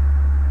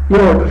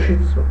یا واترشید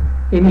سلوپ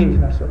این اینجا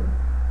نرسول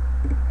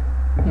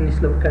این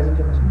سلوپ که از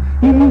اینجا بسیم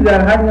این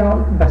در هر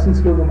حال بسین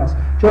سلوپ هم است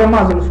چرا ما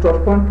از استارت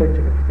پوینت تا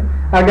اینجا گرفتیم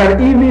اگر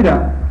این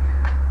میرم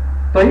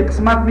تا یک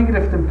قسمت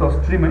میگرفتیم تا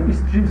استریم این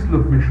استریم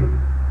سلوپ میشد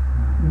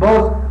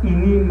باز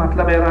اینی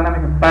مطلب ایران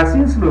نمیگم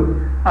بسین سلوپ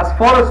از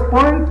فارست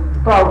پوینت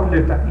تا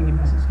اوتلت اینی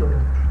بسین سلوپ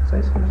صحیح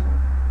است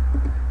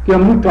که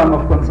همون ترم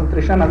آف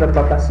کانسنتریشن اگر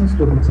با بسین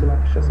سلوپ مثلا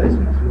بشه صحیح است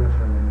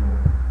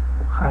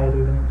خیر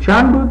ببینید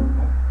چند بود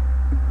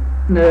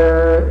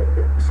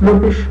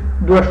سلوپش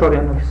 2.9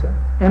 فیصد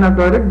اینا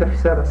دایرکت در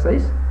فیصد است صحیح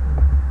است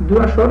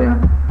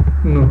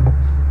 2.9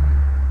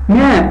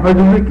 نه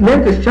هایدرولیک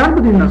لنتش چند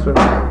بود این نسبت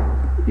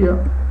یا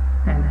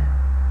نه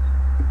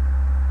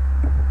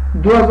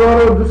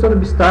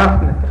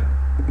 2227 متر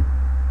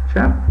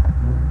چند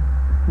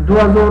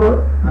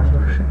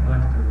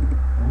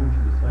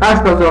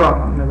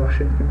 8000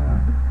 میباشید که من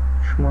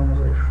شما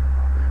مزایش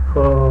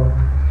خب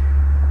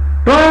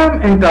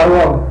تایم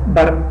انتروال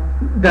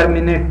در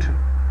منیت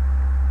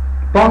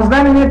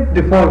 15 منیت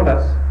دیفالت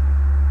است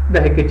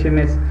در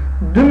HMS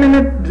 2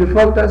 منیت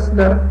دیفالت است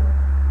در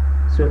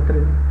سوال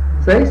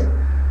 3D صحیح است؟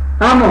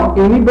 اما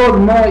اینی باز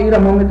ما ایرا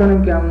ما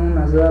میتونیم که همون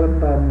نظر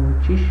بر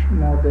چیش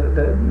ما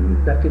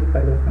دقیق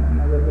پیدا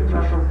کنیم نظر بر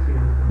چیش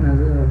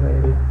نظر بر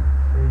ایریا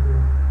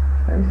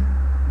صحیح است؟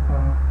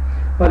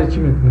 ولی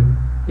چی میکنیم؟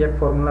 یک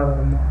فرموله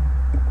برای ما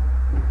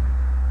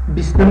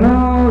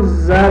 29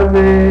 ضرب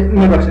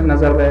میبخشید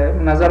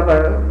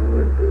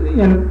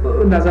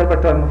نظر بر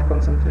تایم آف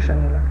کانسنتریشن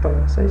یا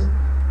تایم صحیح است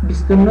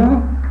 29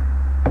 این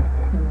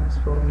از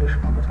فرمولش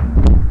ما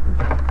بریم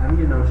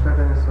همین نوشته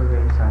کنید سوگه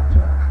این سبت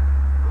جا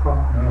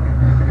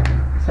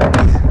صحیح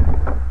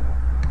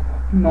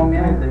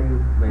نامیه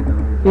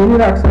اینی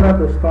را اکثر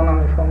دوستان هم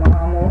میفهمن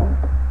اما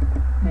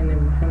اینی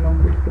مهم هم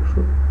بود خوب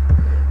شد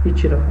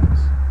هیچی رقم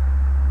است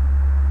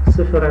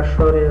 0.29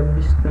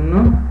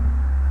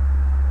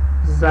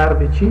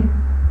 ضرب چی؟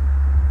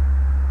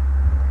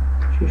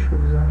 چی شد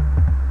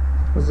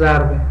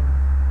ضرب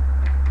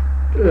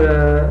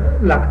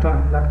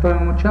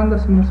لکتایم ما چند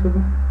است مرسبه؟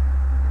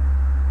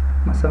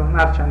 مثلا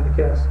هر چندی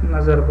که است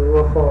نظر به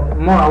وخواه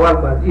ما اول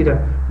باید ایره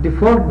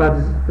دیفالت بعد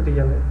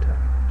ریال انتر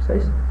صحیح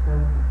است؟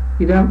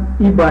 ایره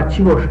ای باید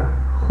چی باشه؟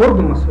 خورد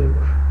و مساوی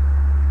باشه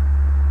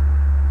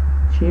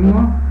چی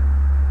ما؟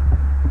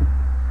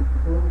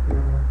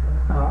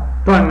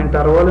 تایم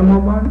انتروال ما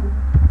باید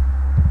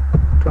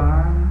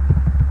تایم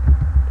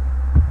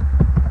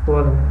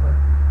انتروال ما باید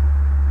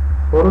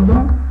خورد و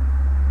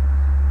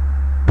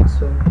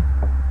مساوی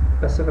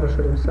پس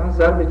 0.23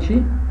 ضرب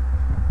چی؟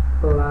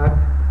 لک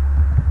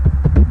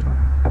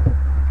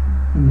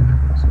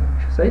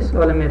صحیح است؟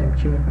 حالا میریم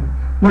چی میکنیم؟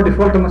 ما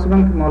دیفالت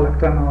مثلا که ما لک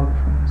تایم اول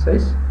بفهمیم صحیح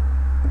است؟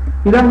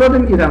 ایرم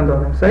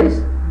دادیم صحیح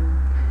است؟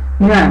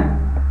 نه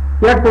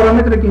یک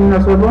پارامتر که این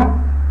اصلا با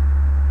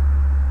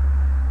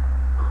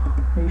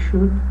ای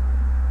شد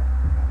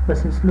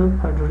بس اسلوب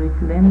هایدرولیک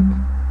لنت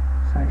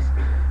صحیح است؟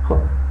 خب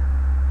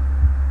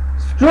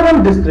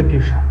ستورم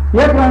دیستریبیوشن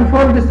یک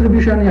رینفال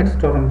دیستریبیوشن یک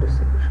ستورم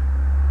دیستریبیوشن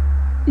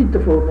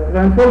اتفاق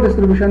رینفال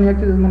دیستریبیوشن یک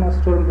چیز من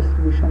ستورم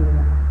دیستریبیوشن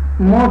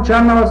ما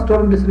چند نوع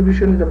ستورم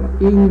دیستریبیوشن داریم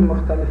این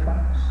مختلف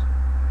است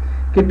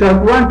که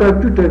تایپ 1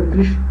 تایپ 2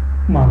 تایپ 3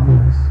 معمول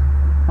است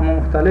اما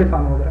مختلف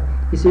هم داره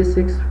ایسی 6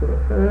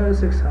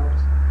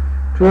 hours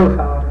 12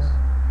 hours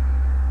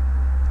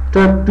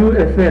تایپ 2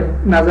 FL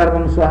نظر به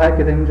مساحه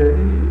که در اینجا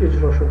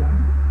اجرا شدن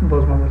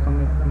باز ما براتون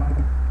میگم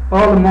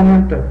all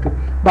moment تایپ 2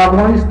 با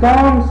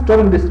افغانستان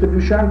ستورم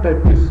دیستریبیوشن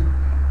تایپ 2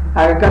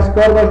 اگر کس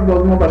کار باش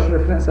باز ما باش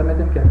رفرنس هم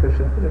میدیم که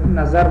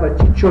نظر به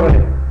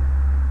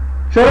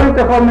چرا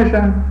انتخاب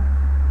میشن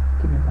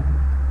کی میکنه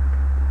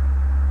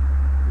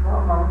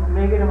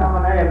میگیریم اما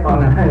نه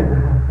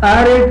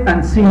arid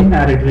and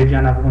semi-arid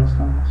region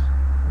افغانستان است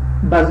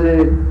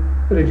بعضی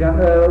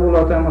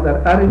ولایات ما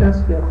در arid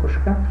است یا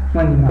خشک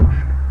و نیمه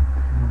خشک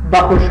با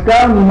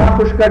خشک نیمه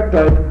خشک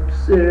تایپ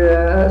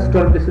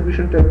storm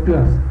distribution تایپ 2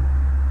 است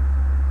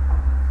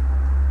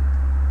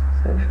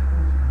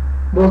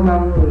باز من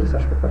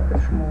ریسرچ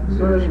بپرد شما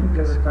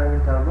تایم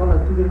انتروال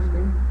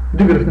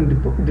دو گرفتیم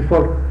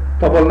دیفالت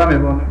تابال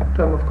نمیبانیم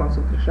تایم آف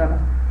کانسنتریشن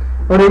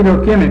آره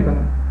اینو که میکنم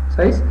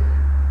صحیح است؟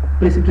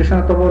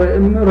 پریسیپیتیشن تابال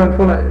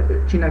رینفال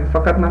چی نگه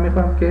فقط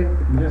نمیخوام که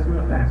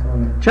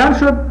چند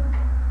شد؟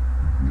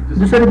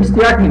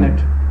 221 منت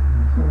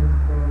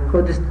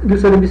خب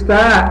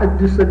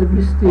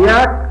 221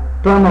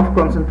 تایم آف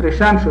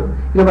کانسنتریشن شد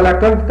اینو با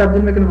لکتال که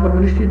تبدیل میکنم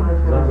فرمولش چی؟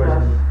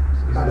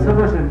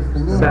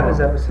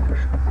 ضرب صفر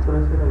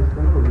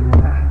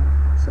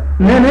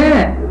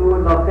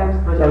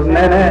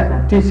نه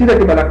تی سی را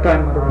که با لک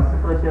تایم رو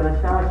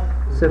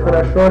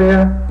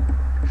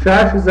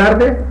 0.6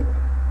 ضرب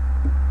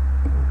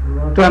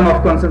تایم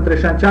آف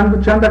کانسنتریشن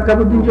چند دقیقه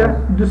بود اینجا؟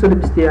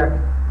 221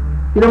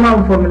 این رو ما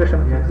اون فرمولش هم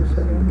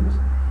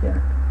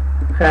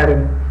خیلی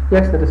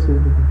 132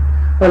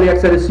 ولی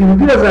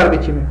 132 را ضرب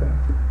چی میکنم؟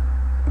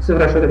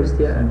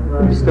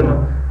 0.29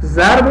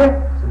 ضرب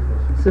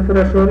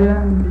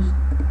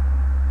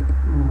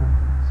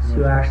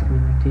 38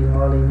 منتی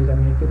حالا اینی را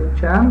میگیریم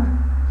چند؟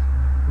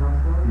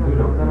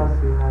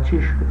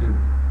 چی شد؟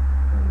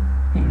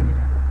 این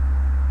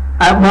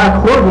میرم باید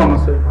خورد با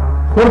مسایی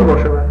خورد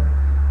باشه باید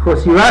خب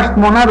 38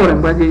 ما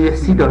نداریم باید یه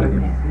 30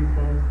 داریم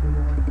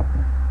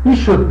این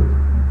شد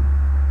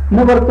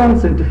ما براتون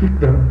سنتیفیک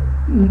دارم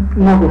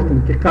ما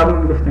گفتیم که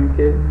قبلا گفتیم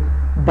که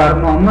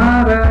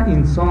برنامه را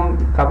انسان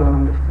قبلا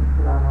هم گفتیم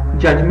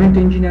جاجمنت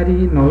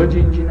انجینری، نولج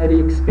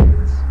انجینری،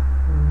 اکسپریانس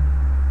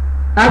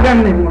اگر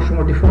نمی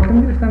شما دیفالت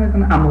میگرفتم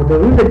میکنه اما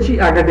در چی؟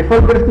 اگر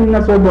دیفالت گرفتیم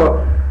نسبت با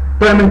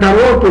تایم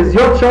انتروال که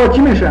زیاد شد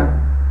چی میشه؟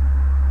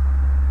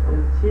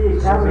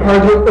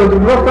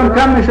 هایدروگراف هم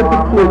کم میشه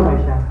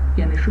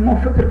یعنی شما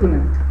فکر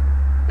کنید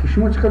که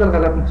شما چقدر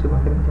غلط محاسبه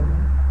کردید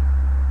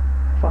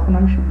فقط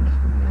نمیشه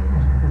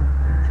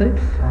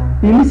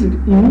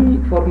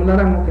اینی فرموله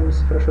را ما که می 0.29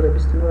 را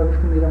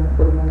گفتیم میرم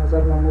خودمون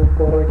نظر و ما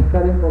کارهایی که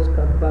کردیم باز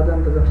کرد بعدا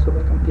در درس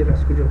صحبتم گیر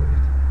از کجا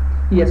گرفتیم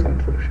این از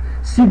کنترلش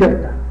 30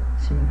 دقیقه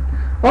 30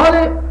 منت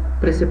حالا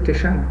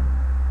precipitation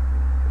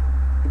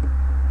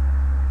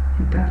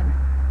internet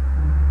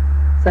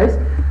صحیح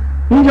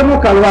اینجا ما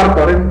کالوار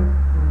داریم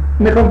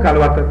میخوام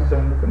کالوار تا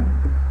دیزاین بکنم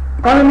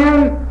حالا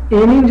میام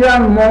اینجا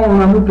ما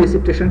اونمو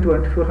پرسیپتیشن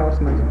 24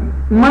 هاورز میزنم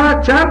ما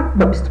چند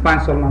با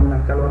 25 سال معمولا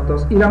کالوار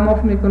داست ایرم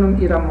آف میکنم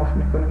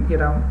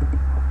ایرم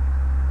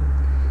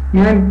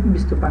میایم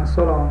 25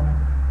 سال آن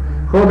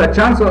خب در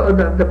چند سال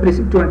در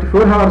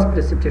 24 هاورز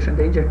پرسیپتیشن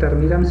در اینجا تر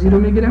میرم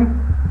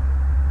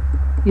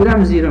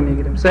زیرو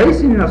میگیرم صحیح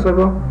این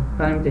نصابا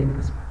همین در این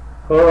قسمت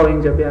خب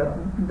اینجا بیا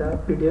در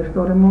پی دی اف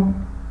داریم ما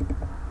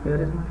where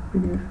is my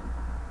PDF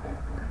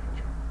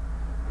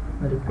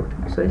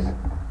reporting size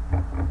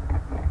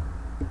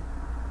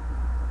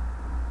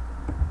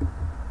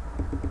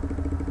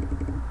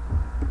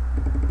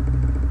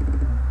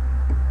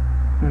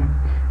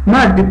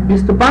ما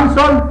 25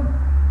 سال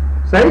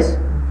size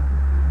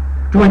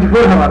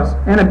 24 hours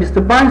انا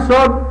 25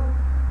 سال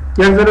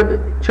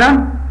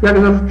چند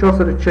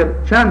 1440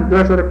 چند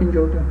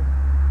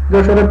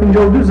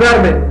 2.52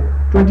 ضرب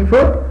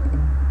 24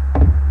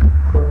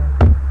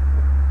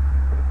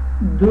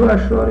 2.52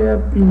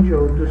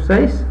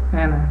 سایز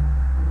اینه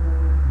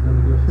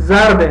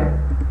ضرب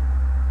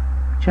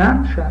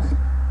چند 60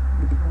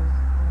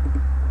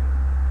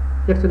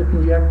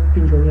 151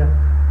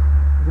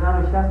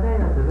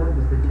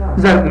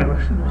 ضرب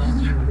نباشه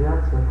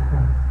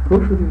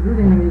خوب شدی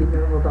دیدی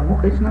آدمو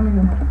خیلی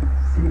نمیگم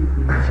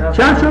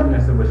چند شد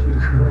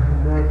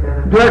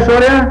 2.52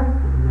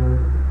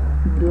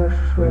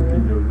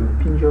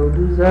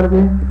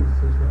 ضرب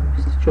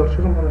 24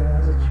 شد مال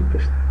از چی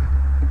پشت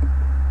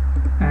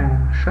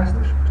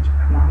 60 شد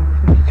ما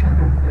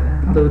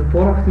دو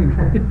پا رفتیم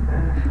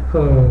خب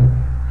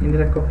این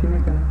را کپی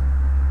میکنم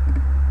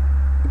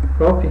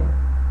کپی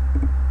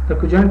تا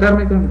کجا انتر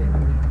میکنم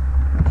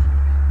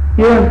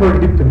این فول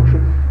دیپت باشه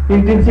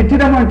اینتنسیتی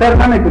را ما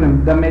انتر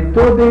نمیکنم در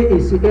متد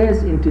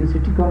ACS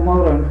اینتنسیتی که ما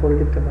را فول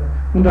دیپت دارم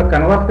اون را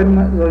کنوارت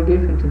کردیم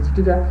زایگیف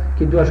اینتنسیتی را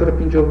که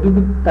 2.52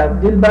 بود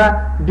تبدیل به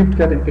دیپت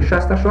کردیم که 60.48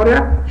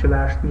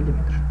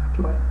 میلیمتر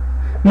شد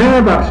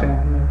نمیبخشه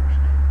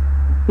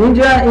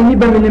اینجا اینی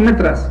به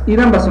میلیمتر است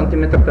اینم به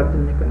سانتیمتر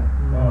تبدیل میکنه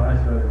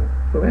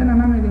خب اینا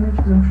نمیگه نه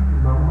چیزم شد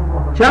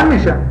چند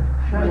میشه؟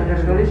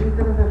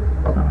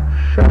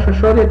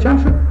 6.48 چند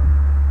شد؟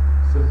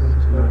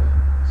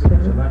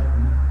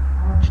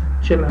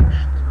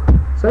 48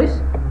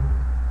 سایز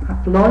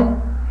اپلای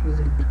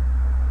اگزیت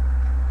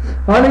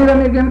حالا این را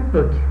میگم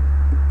اوکی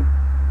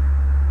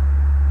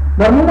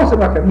در محاسبه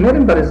کرد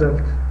میریم به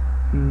ریزالت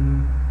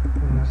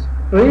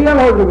ریال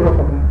هایدروگراف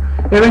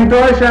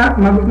ایونتوالش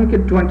من گفتم که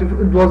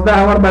 12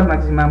 هاور بعد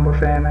مکزیمم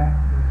باشه یعنی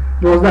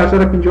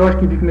 12.58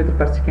 کیوبیک متر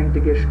پر سکند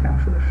دیگه کم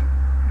شده شد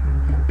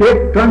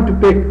پیک ترن تو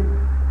پیک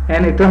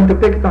یعنی ترن تو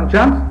پیک تان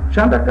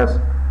چند دقیقه است؟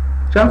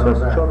 چند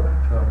ساعت؟ 14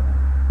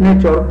 نه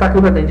 14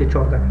 تقریبا اینجا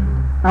 14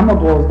 اما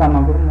 12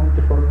 من گفتم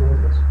اتفاق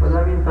 12 است بازم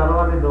این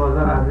طرف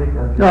 12 نزدیک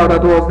است آره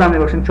 12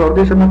 میباشین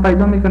 14 شد من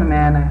پیدا میکنم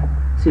یعنی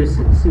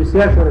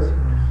 33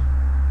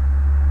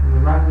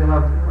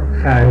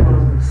 خیلی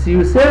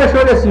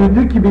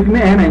 33.32 کیوبیک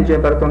متر اینجا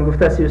براتون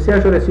گفته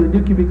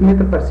 33.32 کیوبیک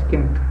متر پر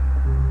سکند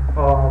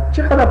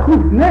چقدر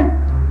خوب نه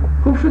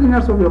خوب شد این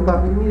حساب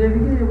یابد میره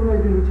دیگه یه برای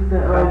جلوچی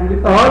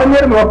آره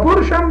میرم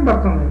راپورش هم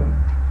براتون میگم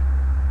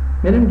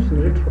میرم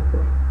جنریت راپور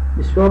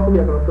بسیار خوب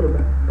یک راپور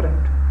پرینت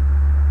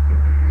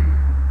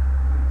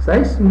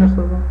صحیح این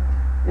حساب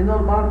اینا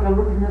رو بار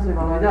کلبر دیگه نسیم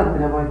علایدار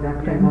پیدا باید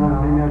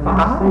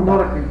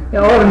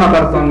یا آره ما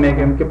براتون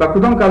میگم که با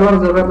کدام کلبر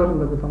ضرورت دارم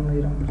به کدام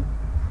میرم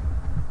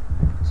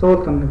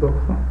سوالتون نگاه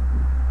کن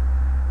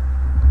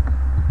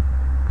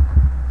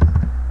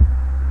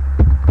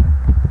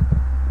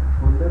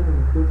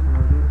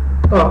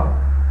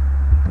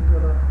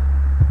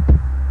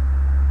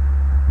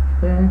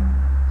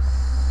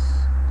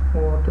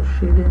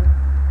واترشید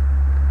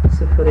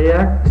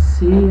 01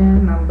 سی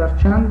نمبر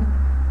چند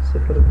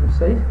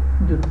 02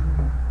 دو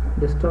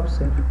دسکتاپ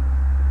سیف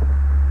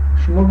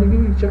شما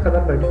بگید چقدر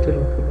با دیتیل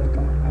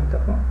براتون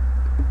منطقه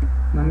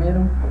من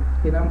میرم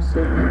اینم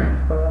سیف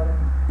فایل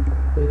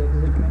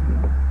اگزیت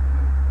میکنم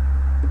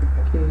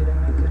که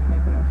اینم اگزیت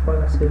میکنم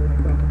فایل سیو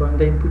میکنم تا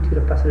باید اینپوتی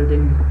رو پس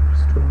ریدینگ میکنم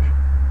استورج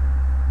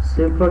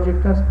سیو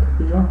پروژکت هست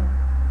کجا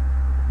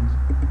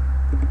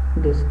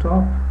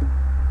دسکتاپ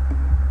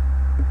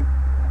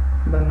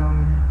به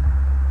نام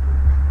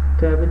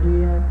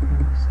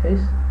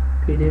WSS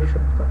PDF شد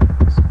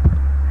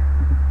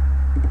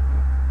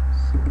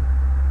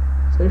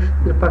سیش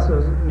یه پس رو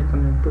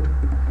میتونم اینپوت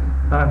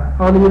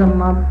حالا بیرم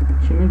من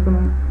چی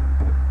میکنم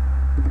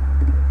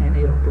این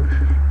ایران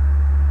پوش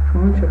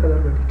شما چقدر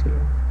با دیتیل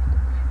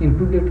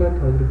اینپوت دیتا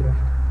هایدروگراف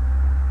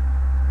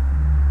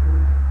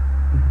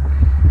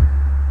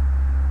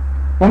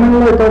و من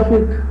الله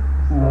توفیق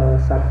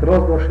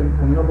سرفراز باشیم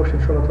کامیاب باشیم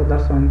انشاءالله تا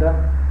درس آینده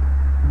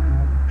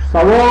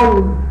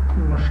سوال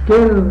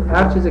مشکل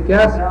هر چیزی که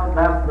هست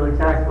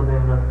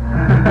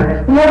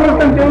ما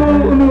گفتم که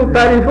اونو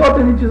تعریفات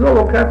این چیزا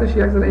واقعیتش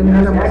یک ذره این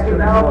هست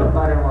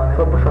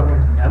خب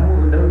بفرمایید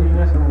همون دو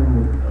دیگه هستم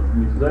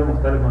چیزای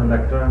مختلف من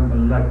لکتر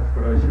هم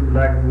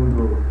لک بود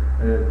و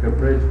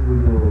کپریچ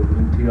بود و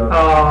امتیاز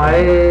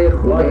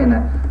خوبه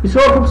نه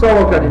بسیار خوب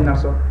سوال کردین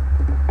نفسا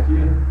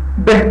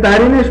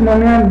بهترینش ما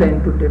میان به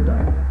اینپوت تیپ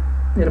داریم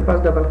میره پس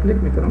دبل کلیک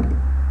میکنم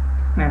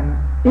نه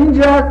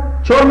اینجا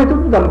 4 متر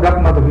بود البته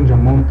ما در اینجا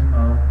موند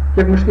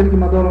یک مشکلی که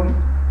ما دارم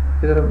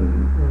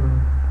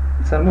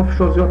سرما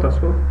فشار زیاد است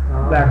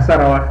به اکثر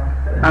وقت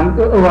هم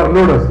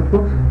اورلود است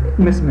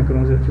مثل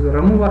میکنم زیاد چیزا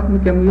همون وقت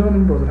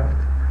میکنم باز رفت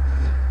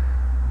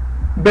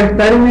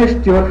بهترینش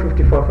تیار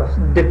 55 است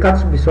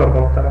دقت بسیار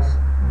بالاتر است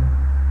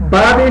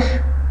بعدش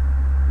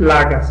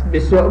لاگ است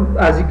بسیار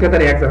از این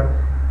قدر یک ذره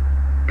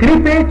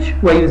کریپیچ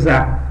و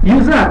یوزر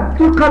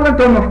تو قبل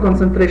تایم آف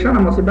کنسنتریشن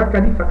هم محاسبه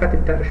کردی فقط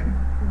انترش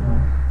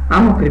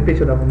اما کریپیچ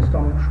در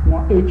افغانستان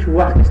شما هیچ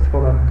وقت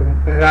استفاده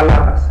نکنید غلط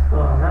است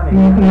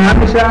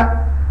نمیشه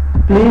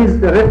please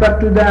refer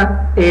to the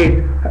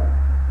aid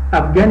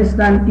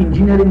Afghanistan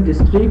Engineering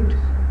District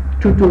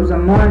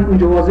 2009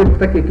 اونجا واضح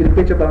گفته که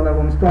کریپیچ در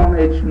افغانستان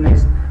هیچ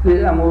نیست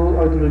اما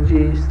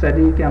هایدرولوژی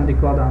استادی که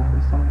امریکا در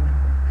افغانستان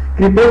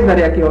کریپیچ در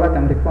یک ایالت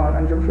امریکا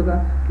انجام شده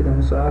که در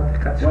مساعد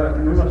دقت شده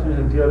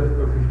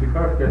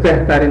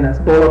بهترین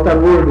است بالاتر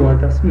ورلد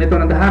واید است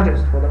میتونید در هر جا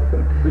استفاده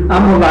کنید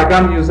اما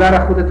لاگم یوزر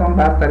خودتان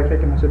بر طریقی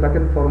که محاسبه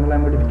کنید فرمول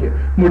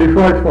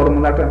مودیفاید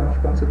فرمول تایم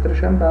آف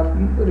کانسنتریشن در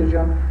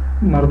ریژن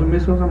مردم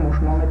میسازن ما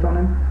شما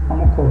میتونیم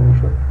اما کار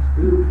میشه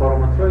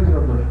پارامترهای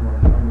زیاد داشت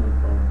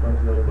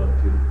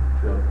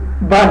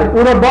بله او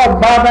را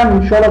بعدا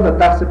انشاءالله در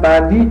درس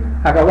بعدی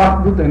اگر وقت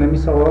بود اینمی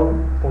سوال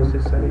پوزی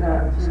سریع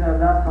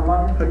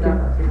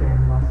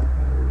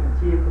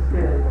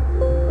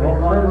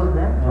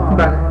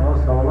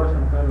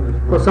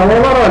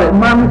سوالا را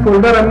من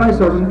فولدر ما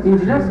سازم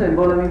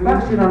بالا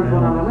میبخشی ران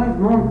فونالای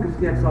نام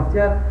کسی یک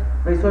سافتیر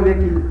و حساب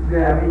یکی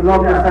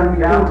بلاگ رسن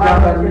میکنم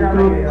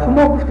خب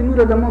ما گفتیم او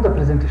را در ما در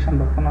پریزنتیشن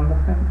بکنم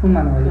اون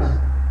منوالی است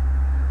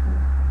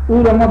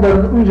او را ما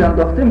در اونجا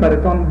انداختیم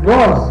برایتان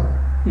باز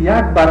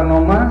یک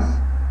برنامه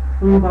است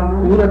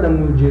او را در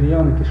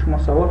مجریانی که شما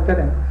سوال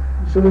کردیم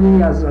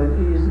شروعی از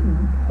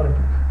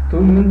تو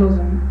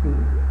میندازیم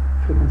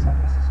فریکونسی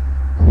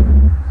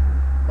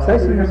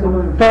اساس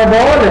تا به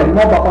حال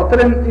ما به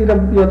خاطر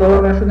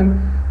یادآور نشدیم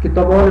که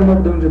تا به حال ما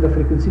به اونجا در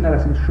فریکونسی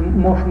نرسیم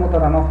شما تا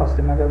رناف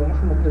هستیم اگر ما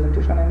شما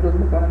پریزنتیشن امروز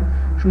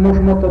بکنیم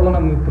شما تا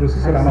دانم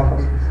پروسس رناف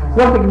هستیم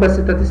وقتی که به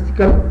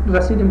استاتستیکال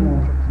رسیدیم ما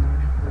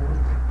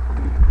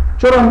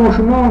چرا ما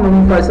شما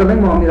فیصله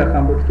ما می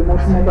رقم بود که ما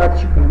شما باید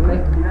چی کنیم نه؟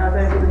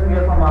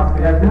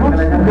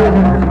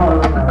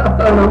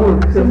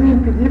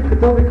 PDF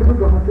کتابی که بود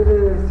به خاطر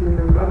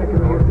سینمبر که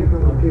بگردی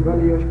که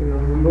تیبال یاش کنیم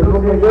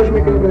یاش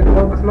میکنیم به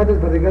قسمت از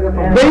بدگه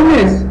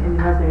دفعه نیست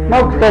ما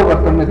کتاب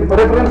برتون میتونیم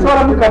رفرنس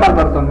ها را مکمل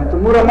برتون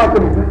میتونیم مورا ما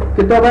کنیم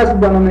کتاب هست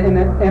به نام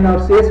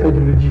NRCS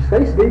هایدرولوژی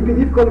سایست به این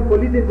PDF کار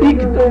پولید این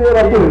کتاب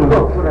را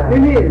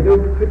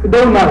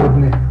دول نبود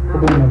نه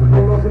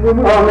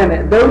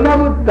نه دول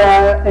نبود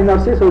در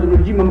NRCS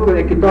هایدرولوژی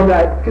ممکنه کتاب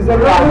که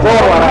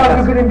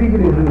ضرورت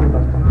بگیریم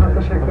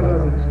تشکر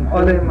ازم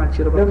آله من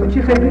چی رو براتون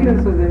چی خیلی بگیرم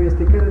سازم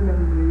استیکر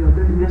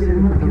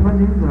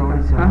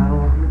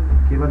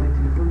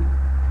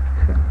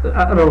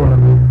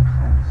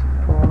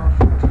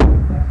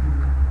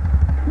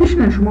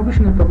بشنن شما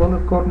بشنن تا بالا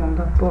کار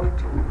ماندن پارت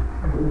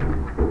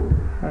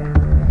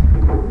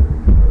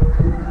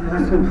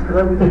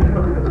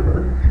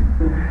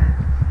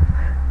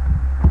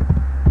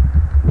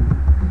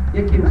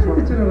یکی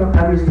بسیار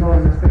همین سوال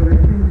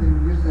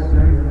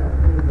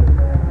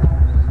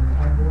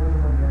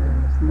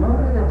ما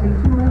در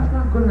تلفن من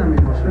گل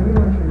نمیباشه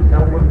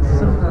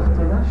صفر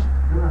اختلاش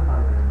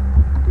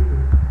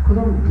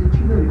کدام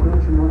چی داری کدام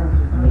شما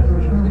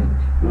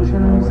روشن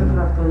همین صفر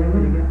اختلالی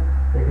دیگه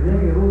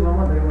یک روز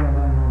آمد دیگه من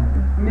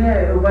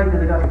میه او باید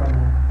دیگه کنه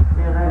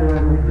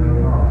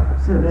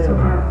صفر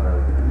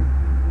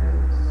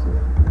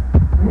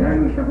یعنی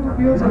میشه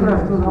بیا صفر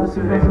اختلاش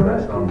صفر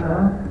اختلاش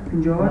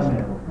 58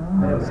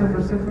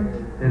 صفر صفر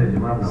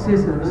سه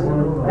صفر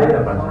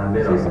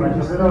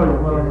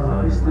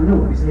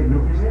 29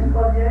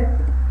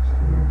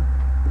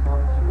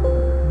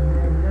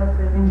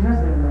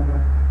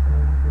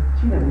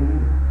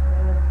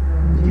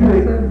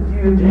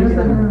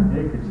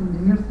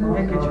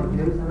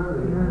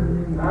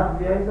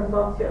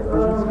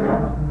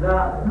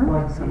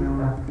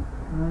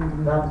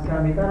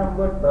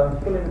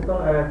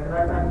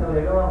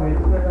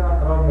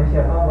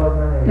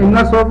 این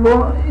نصاب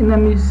این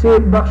همی سه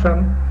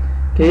بخشم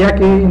که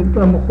یکی این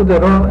خود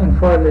را این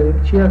فایل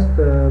چی هست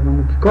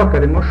من که کار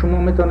کردیم ما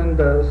شما میتونین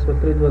در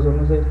سوالتری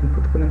 2019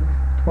 اینپوت کنیم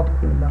اتومات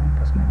کنیم به همون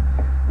تصمیم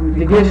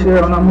دیگهش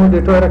اونمون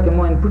دیتایی را که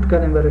ما اینپوت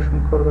کردیم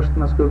برایشون کار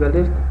داشتیم از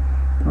گوگل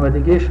و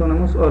دیگهش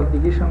اونمون سوال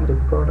دیگهش هم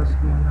ریکارد است که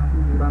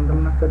ما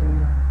بندم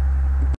نکردیم